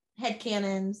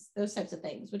 headcanons, those types of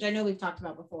things, which I know we've talked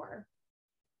about before.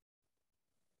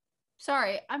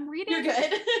 Sorry, I'm reading. You're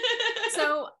good.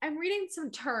 So I'm reading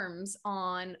some terms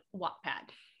on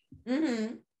Wattpad.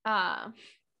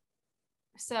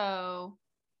 So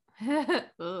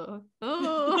oh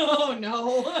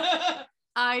no.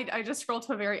 I just scrolled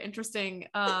to a very interesting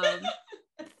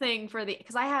thing for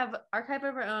because I have Archive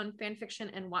of Our Own, fan fiction,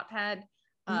 and Wattpad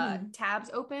tabs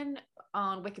open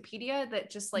on Wikipedia that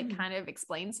just like kind of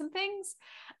explain some things,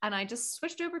 and I just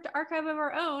switched over to Archive of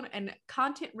Our Own, and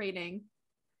content rating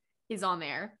is on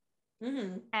there.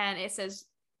 And it says,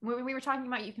 when we were talking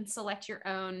about you can select your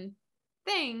own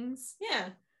things,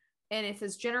 and it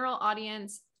says general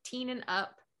audience, teen and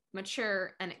up,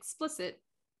 mature, and explicit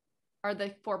are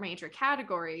the 4 major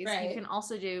categories. You can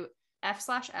also do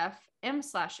F/F,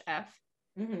 M/F,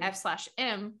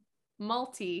 F/M,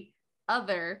 multi,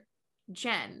 other,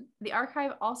 gen. The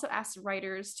archive also asks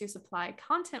writers to supply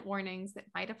content warnings that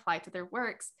might apply to their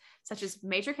works, such as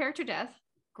major character death,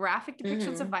 graphic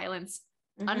depictions of violence,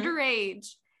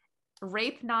 underage,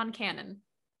 rape, non-canon,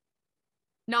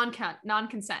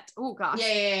 non-consent. Oh gosh.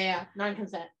 Yeah.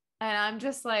 Non-consent. And I'm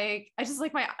just like,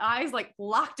 my eyes like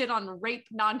locked in on rape,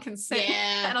 non-consent.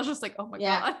 Yeah. And I was just like, oh my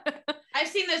God. I've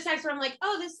seen those texts where I'm like,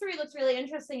 oh, this story looks really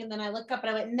interesting. And then I look up and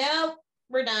I went, nope,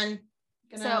 we're done.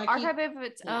 So Archive of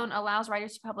its own allows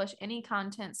writers to publish any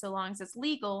content so long as it's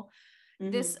legal.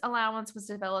 This allowance was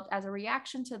developed as a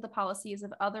reaction to the policies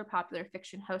of other popular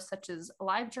fiction hosts, such as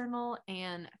LiveJournal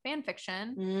and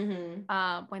Fanfiction,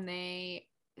 when they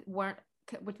were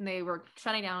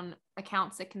shutting down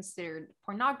accounts that considered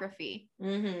pornography,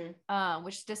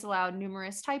 which disallowed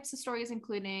numerous types of stories,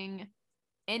 including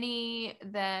any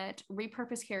that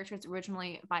repurposed characters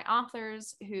originally by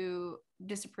authors who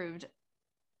disapprove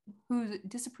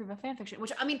of fanfiction.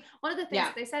 Which, I mean, one of the things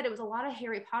they said, it was a lot of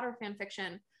Harry Potter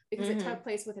fanfiction because it took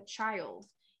place with a child.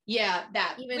 Yeah,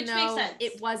 that even though makes sense.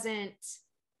 It wasn't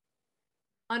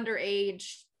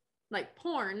underage like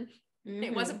porn.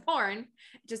 It wasn't porn.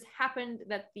 It just happened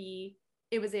that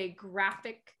it was a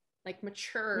graphic, like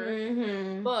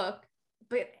mature book.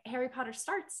 But Harry Potter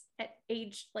starts at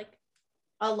age like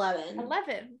 11.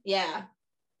 Yeah.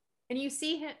 And you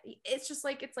see him, it's just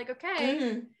like, it's like,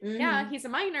 okay, yeah, he's a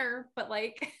minor, but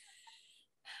like,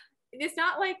 it's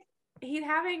not like he's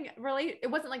having it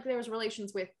wasn't like there was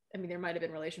relations with, I mean, there might have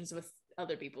been relations with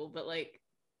other people, but like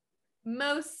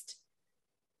most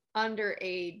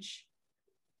underage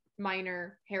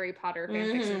minor Harry Potter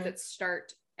fanfictions that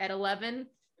start at 11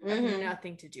 have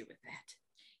nothing to do with that.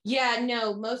 Yeah,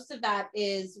 no, most of that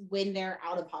is when they're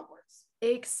out of Hogwarts.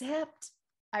 Except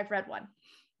I've read one.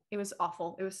 It was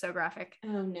awful. It was so graphic.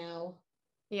 Oh no.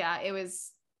 Yeah, it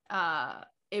was I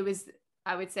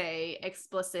would say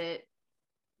explicit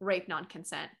rape,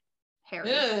 non-consent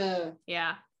Harry. Ugh.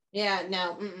 Yeah. Yeah,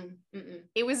 no.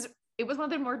 It was one of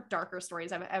the more darker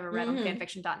stories I've ever read on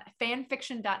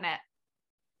fanfiction.net.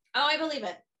 Oh, I believe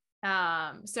it.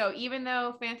 So even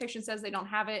though fanfiction says they don't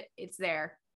have it, it's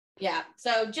there. Yeah.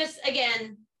 So just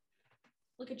again,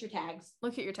 look at your tags.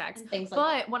 And things like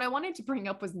but that. What I wanted to bring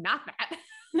up was not that.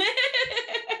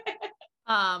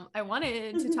 I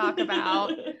wanted to talk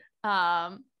about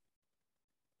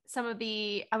some of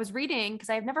I was reading, because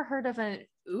I've never heard of an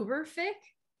Uberfic.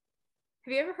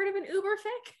 Have you ever heard of an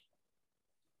Uberfic?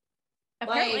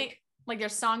 Apparently, like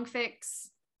there's Songfics.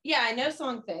 Yeah, I know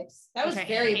Songfics. That was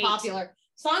very popular.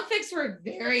 Songfics were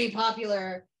very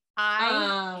popular.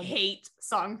 I hate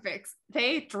Songfics.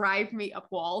 They drive me up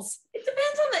walls. It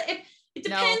depends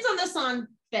on the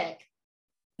songfic.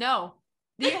 No.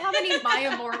 Do you know how many My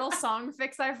Immortal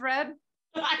Songfics I've read?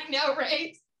 I know,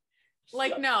 right?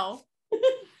 Like, no.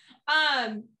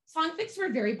 Songfics were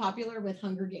very popular with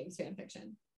Hunger Games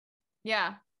fanfiction.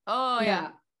 Yeah. Oh yeah.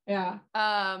 Yeah.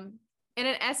 In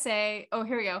an essay,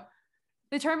 here we go.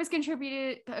 The term is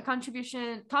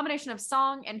combination of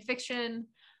song and fiction.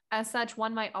 As such,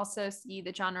 one might also see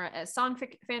the genre as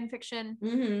fan fiction.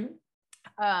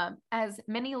 As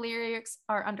many lyrics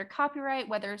are under copyright,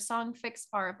 whether song fics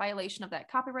are a violation of that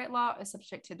copyright law is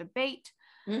subject to debate.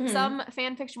 Some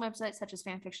fan fiction websites, such as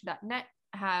fanfiction.net,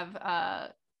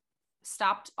 have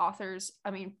stopped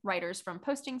writers from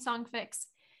posting song fics.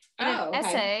 In an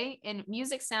essay in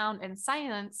Music, Sound, and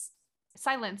Silence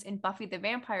in Buffy the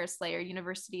Vampire Slayer,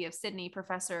 University of Sydney,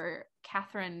 Professor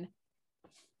Catherine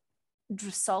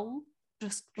Driscoll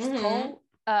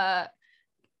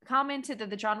commented that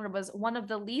the genre was one of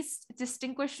the least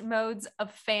distinguished modes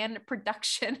of fan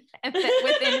production, and that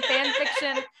within fan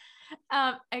fiction,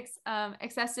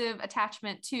 excessive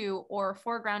attachment to or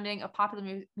foregrounding of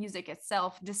popular music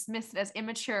itself dismissed as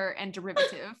immature and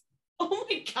derivative. Oh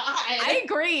my god! I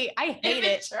agree. I hate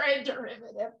it. Immature and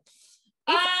derivative.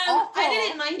 I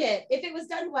didn't mind it. If it was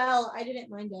done well, I didn't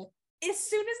mind it. As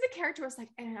soon as the character was like,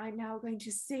 and I'm now going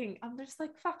to sing, I'm just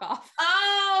like, fuck off.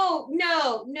 Oh,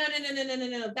 no.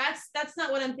 That's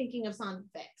not what I'm thinking of song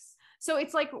fics. So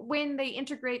it's like when they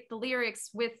integrate the lyrics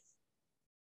with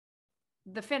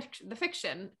the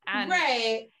fiction, and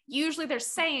right. Usually they're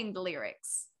saying the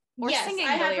lyrics or yes, singing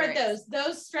I have lyrics. read those.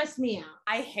 Those stress me out.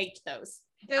 I hate those.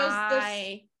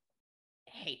 I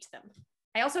hate them.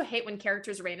 I also hate when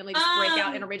characters randomly just break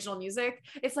out in original music.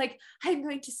 It's like, I'm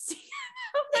going to sing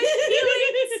my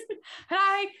feelings.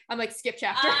 Hi. I'm like, skip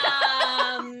chapter.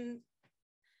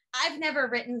 I've never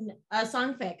written a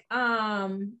song fic.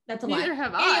 That's a lie. Neither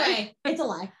have I. Anyway, it's a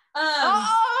lie.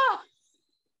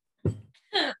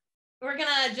 We're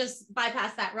gonna just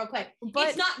bypass that real quick. But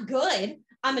it's not good.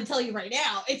 I'm gonna tell you right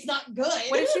now, it's not good.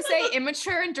 What did she say?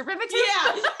 Immature and derivative?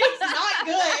 Yeah, it's not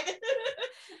good.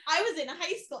 I was in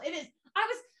high school.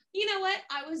 You know what?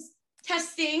 I was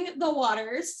testing the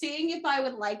waters, seeing if I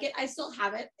would like it. I still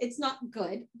have it. It's not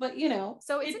good, but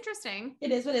So it's interesting.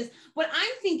 It is what it is. What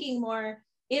I'm thinking more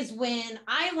is when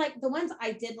the ones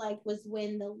I did like was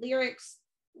when the lyrics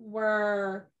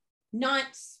were not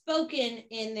spoken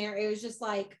in there. It was just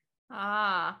like,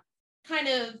 kind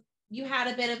of, you had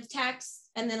a bit of text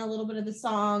and then a little bit of the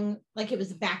song, like it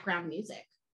was background music.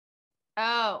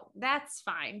 Oh, that's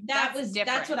fine. That's different.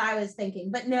 That's what I was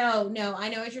thinking. But no, I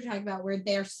know what you're talking about, where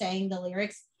they're saying the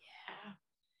lyrics.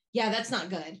 Yeah, that's not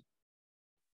good.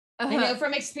 I know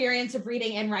from experience of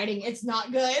reading and writing, it's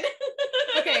not good.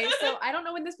 Okay, so I don't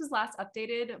know when this was last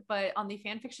updated, but on the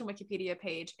fanfiction Wikipedia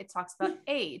page, it talks about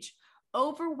age.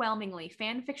 Overwhelmingly,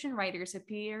 fanfiction writers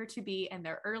appear to be in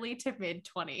their early to mid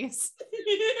 20s.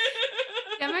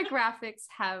 Demographics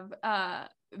have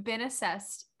been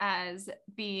assessed as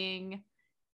being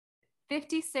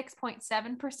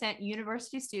 56.7%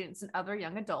 university students and other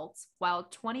young adults, while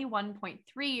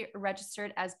 21.3%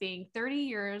 registered as being 30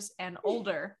 years and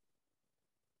older.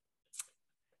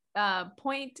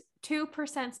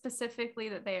 0.2% specifically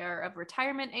that they are of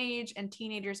retirement age, and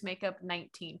teenagers make up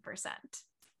 19%.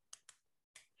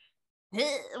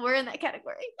 We're in that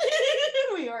category.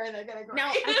 We are in that category.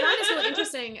 Now, I found this really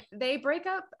interesting. They break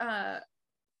up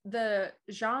the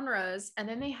genres, and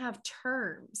then they have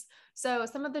terms. So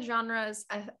some of the genres,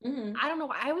 I don't know,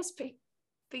 I always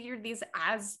figured these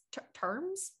as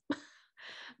terms.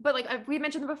 But like we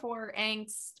mentioned them before: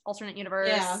 angst, alternate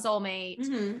universe,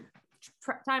 soulmate,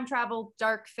 time travel,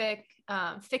 dark fic,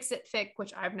 fix-it fic,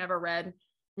 which I've never read,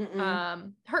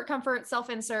 hurt comfort,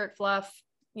 self-insert, fluff,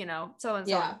 so and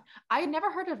so on. I had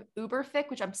never heard of uber fic,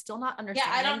 which I'm still not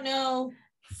understanding. Yeah, I don't know.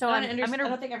 So I'm going I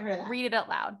don't think I've heard of that. Read it out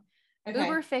loud. Okay.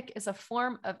 Uber fic is a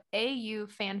form of AU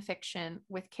fan fiction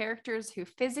with characters who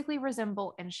physically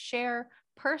resemble and share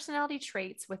personality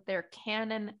traits with their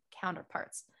canon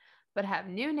counterparts, but have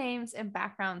new names and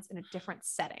backgrounds in a different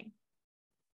setting.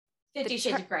 50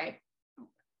 Shades of Grey.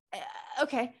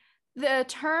 Okay. The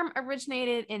term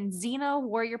originated in Xena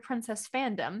Warrior Princess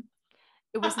fandom.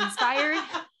 It was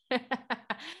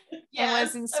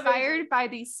inspired by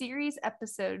the series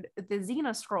episode The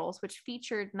Xena Scrolls, which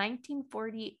featured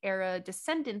 1940 era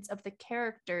descendants of the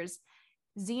characters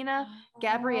Xena,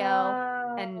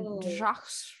 Gabrielle, and Jacques,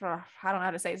 I don't know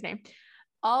how to say his name,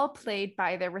 all played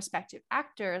by their respective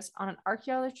actors on an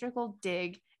archaeological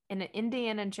dig in an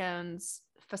Indiana Jones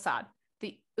facade.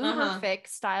 The uberfic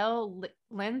style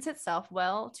lends itself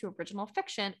well to original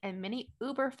fiction, and many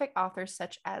uberfic authors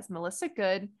such as Melissa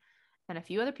Good and a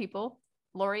few other people,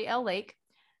 Lori L. Lake,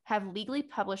 have legally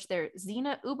published their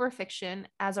Xena uberfiction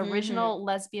as original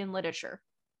lesbian literature.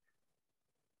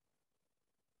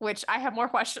 Which I have more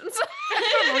questions.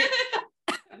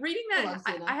 Reading that,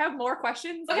 I have more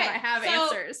questions than I have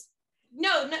answers.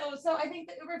 no. So I think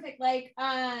the uberfic, like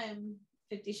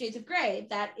 50 Shades of Grey,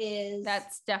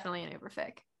 that's definitely an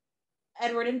uberfic.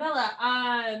 Edward and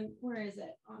Bella. Where is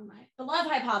it on the Love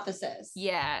Hypothesis?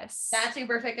 Yes, that's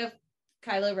uberfic of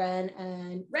Kylo Ren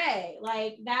and Rey.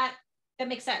 Like that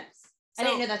makes sense. So, I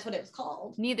didn't know that's what it was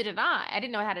called. Neither did I. I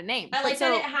didn't know it had a name. I like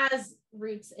that it has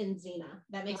roots in Xena.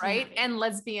 That makes right me happy. And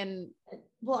lesbian.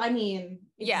 Well, I mean,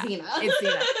 it's Xena. It's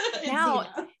Xena. It's now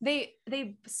Xena.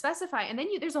 they specify, and then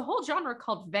there's a whole genre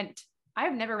called vent. I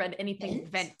have never read anything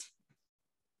vent.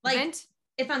 Like vent.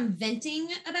 If I'm venting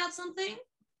about something.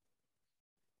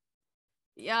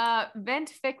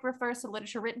 Vent fic refers to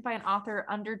literature written by an author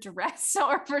under duress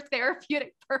or for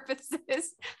therapeutic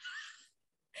purposes.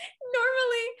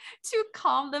 Normally to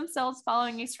calm themselves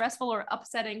following a stressful or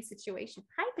upsetting situation.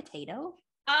 Hi, potato.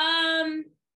 I've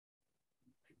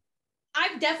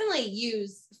definitely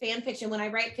used fan fiction. When I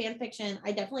write fan fiction,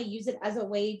 I definitely use it as a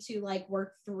way to like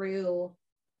work through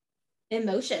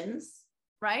emotions.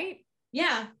 Right?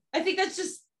 Yeah. I think that's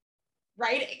just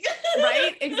writing.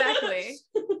 Right? Exactly.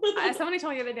 Somebody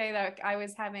told me the other day that I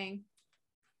was having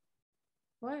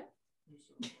what?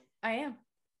 I am.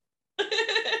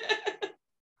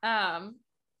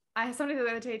 Somebody the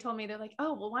other day told me, they're like,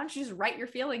 oh, well, why don't you just write your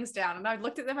feelings down? And I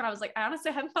looked at them and I was like, I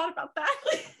honestly hadn't thought about that.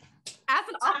 As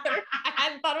an author, I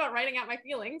hadn't thought about writing out my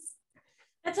feelings.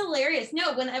 That's hilarious.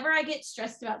 No, whenever I get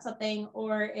stressed about something,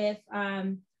 or if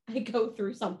I go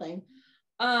through something,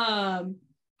 I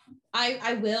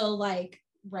will like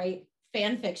write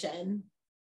fan fiction,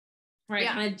 right?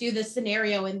 Yeah. Kind of do the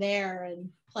scenario in there and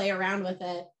play around with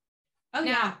it. Oh, now,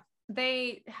 yeah.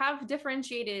 They have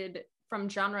differentiated from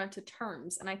genre to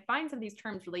terms, and I find some of these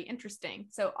terms really interesting.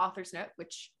 So author's note,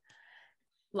 which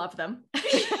love them.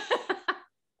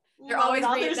 They're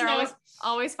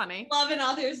always funny. Love an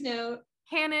author's note.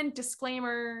 Canon,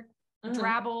 disclaimer,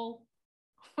 drabble.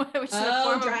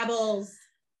 Drabbles.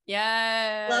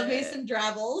 Yeah. Love me some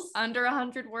drabbles. Under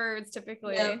 100 words,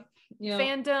 typically. Yep.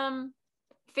 Fandom,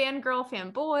 fangirl,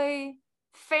 fanboy,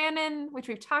 fanon, which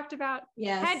we've talked about.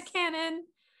 Yes. Headcanon.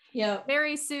 Yep.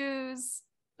 Mary Sue's.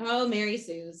 Oh, Mary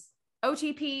Sue's.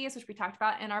 OTPs, which we talked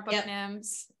about in our book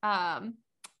names.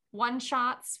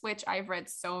 One-shots, which I've read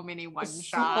so many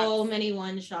one-shots. So many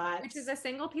one-shots. Which is a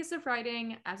single piece of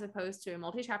writing as opposed to a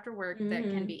multi-chapter work that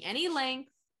can be any length,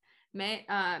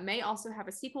 may also have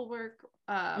a sequel work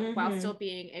while still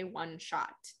being a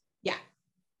one-shot. Yeah.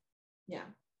 Yeah.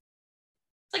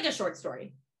 It's like a short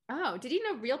story. Oh, did you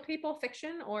know real people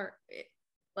fiction, or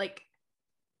like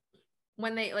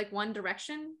when they like One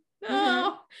Direction?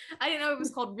 No, I didn't know it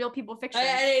was called real people fiction.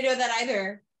 I didn't know that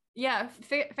either. Yeah,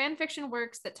 fan fiction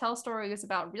works that tell stories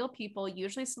about real people,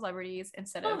 usually celebrities,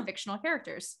 instead of fictional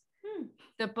characters.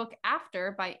 The book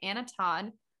After by Anna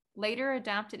Todd, later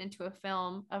adapted into a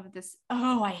film of this.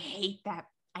 Oh, I hate that.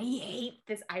 I hate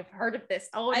this. I've heard of this.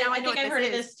 Oh, now I know think I've heard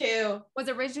of this too. Was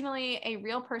originally a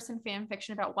real person fan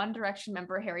fiction about One Direction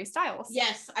member Harry Styles.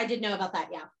 Yes, I did know about that.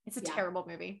 Yeah, it's a terrible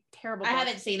movie. Terrible. I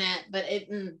haven't seen it, but it.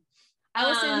 I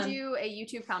will send you a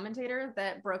YouTube commentator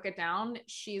that broke it down.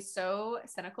 She's so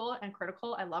cynical and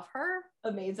critical. I love her.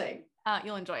 Amazing.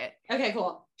 You'll enjoy it. Okay,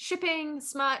 cool. Shipping,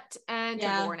 smut, and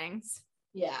trigger warnings.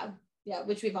 Yeah,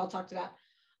 which we've all talked about.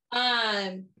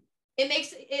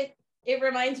 It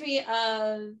reminds me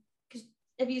of.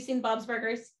 Have you seen Bob's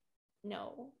Burgers?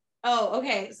 No. Oh,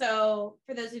 okay. So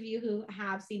for those of you who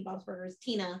have seen Bob's Burgers,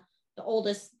 Tina, the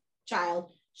oldest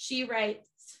child, she writes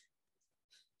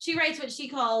what she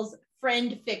calls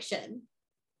friend fiction.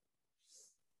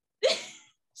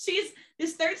 She's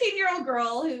this 13-year-old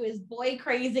girl who is boy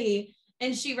crazy,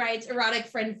 and she writes erotic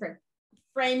friend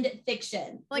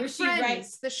fiction. Like where Friends, she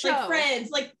writes the show. Like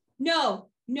Friends. Like no,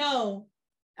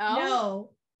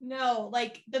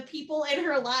 like the people in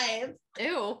her life.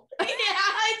 Ew. Yeah,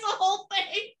 it's a whole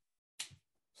thing.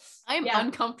 I'm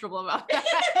uncomfortable about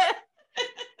that.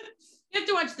 You have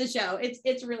to watch the show.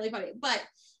 It's really funny. But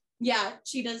yeah,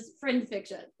 she does friend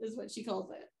fiction is what she calls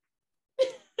it.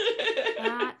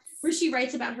 Where she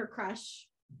writes about her crush.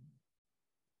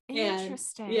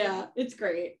 Interesting. And yeah, it's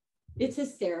great. It's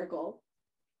hysterical.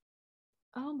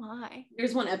 Oh my.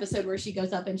 There's one episode where she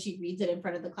goes up and she reads it in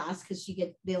front of the class because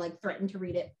they like threaten to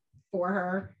read it for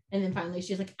her. And then finally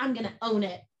she's like, I'm gonna own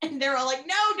it. And they're all like,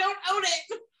 no, don't own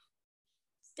it.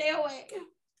 Stay away.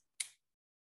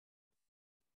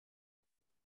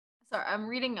 Sorry, I'm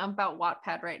reading about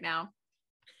Wattpad right now.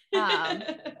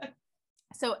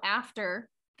 So after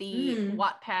the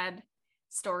Wattpad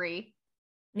story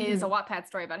is a Wattpad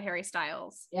story about Harry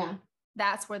Styles. Yeah.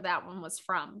 That's where that one was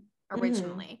from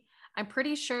originally. I'm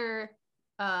pretty sure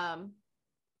 50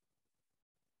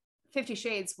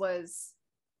 Shades was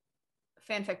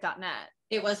fanfic.net.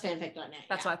 It was fanfic.net.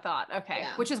 That's what I thought. Okay.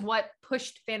 Yeah. Which is what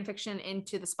pushed fanfiction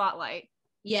into the spotlight.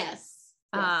 Yes.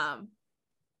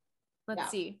 Let's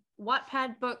see.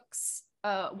 Wattpad Books.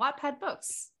 Wattpad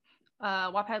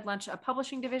launched a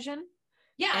publishing division.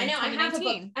 Yeah, I know. I have a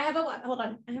book. Hold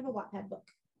on. I have a Wattpad book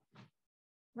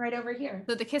right over here.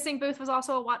 So The Kissing Booth was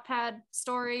also a Wattpad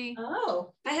story.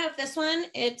 Oh, I have this one.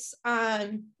 It's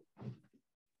Lab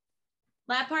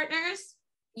Partners.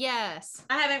 Yes.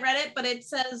 I haven't read it, but it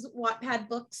says Wattpad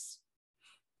books.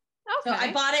 Okay. So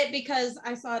I bought it because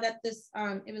I saw it at this,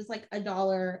 it was like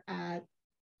 $1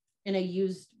 in a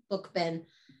used book bin.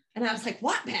 And I was like,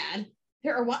 Wattpad?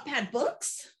 There are Wattpad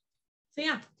books? So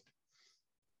yeah.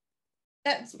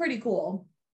 That's pretty cool.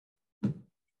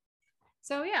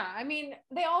 So yeah, I mean,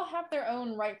 they all have their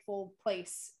own rightful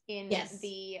place in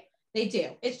They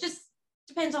do. It just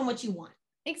depends on what you want.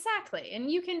 Exactly.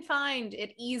 And you can find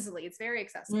it easily. It's very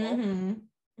accessible. Mm-hmm.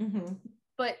 Mm-hmm.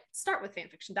 But start with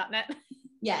fanfiction.net.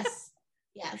 Yes.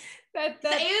 Yes. That's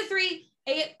AO3,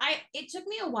 it took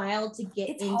me a while to get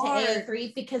into hard.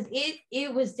 AO3 because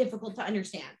it was difficult to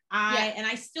understand. And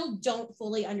I still don't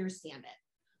fully understand it.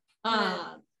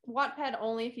 Wattpad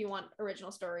only if you want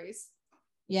original stories.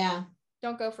 Yeah.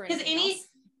 Don't go for because anything else.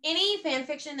 Any fan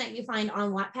fiction that you find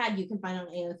on Wattpad, you can find on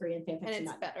AO3 and fanfiction. And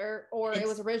it's better, or it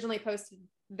was originally posted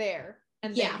there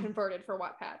and then converted for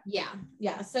Wattpad. Yeah,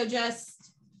 yeah. So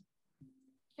just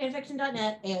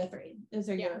fanfiction.net, AO3. Those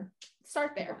are your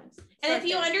start there. And if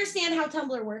you understand how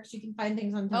Tumblr works, you can find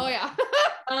things on Tumblr. Oh yeah. If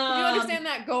you understand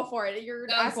that, go for it. You're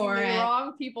asking the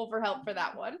wrong people for help for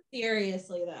that one.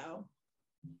 Seriously though.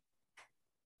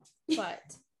 But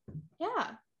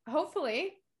yeah,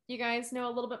 hopefully you guys know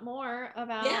a little bit more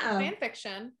about fan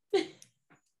fiction.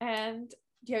 And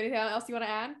do you have anything else you want to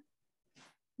add?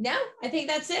 No, I think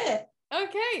that's it.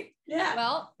 Okay. Yeah.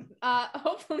 Well,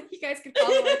 hopefully you guys can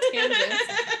follow our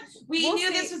tangents. We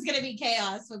knew this was going to be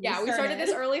chaos. We started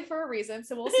this early for a reason,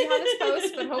 so we'll see how this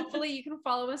posts. But hopefully you can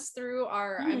follow us through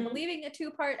our, I'm believing, a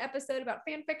 2-part episode about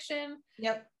fan fiction.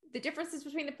 Yep. The differences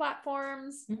between the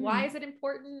platforms. Why is it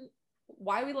important?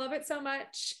 Why we love it so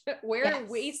much, where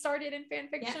we started in fan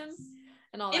fiction,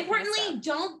 and all that. Importantly, kind of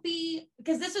don't be,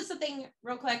 because this was something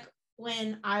real quick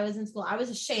when I was in school, I was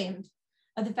ashamed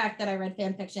of the fact that I read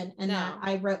fan fiction and that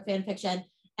I wrote fan fiction,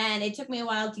 and it took me a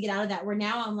while to get out of that, where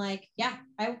now I'm like, yeah,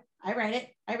 I write it,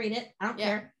 I read it, I don't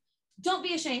care. Don't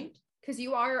be ashamed, because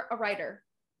you are a writer.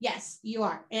 Yes, you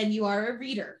are, and you are a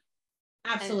reader.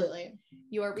 Absolutely. And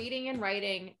you are reading and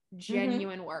writing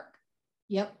genuine work.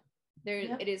 Yep.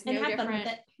 It is no different.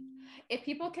 If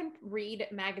people can read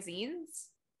magazines,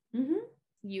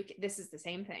 this is the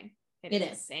same thing. It is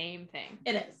the same thing.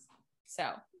 It is. So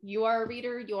you are a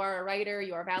reader, you are a writer,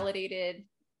 you are validated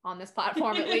on this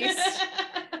platform. At least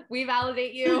we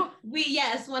validate you.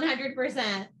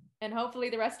 100%. And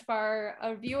hopefully the rest of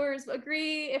our viewers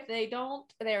agree. If they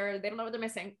don't, they don't know what they're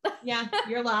missing. Yeah,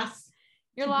 you're lost.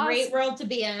 You're lost. Great world to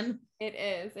be in. It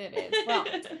is. It is. Well,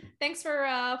 thanks for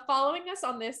following us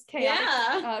on this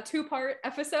chaotic 2-part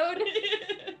episode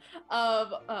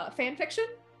of fan fiction.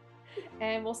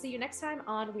 And we'll see you next time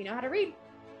on We Know How to Read.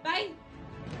 Bye.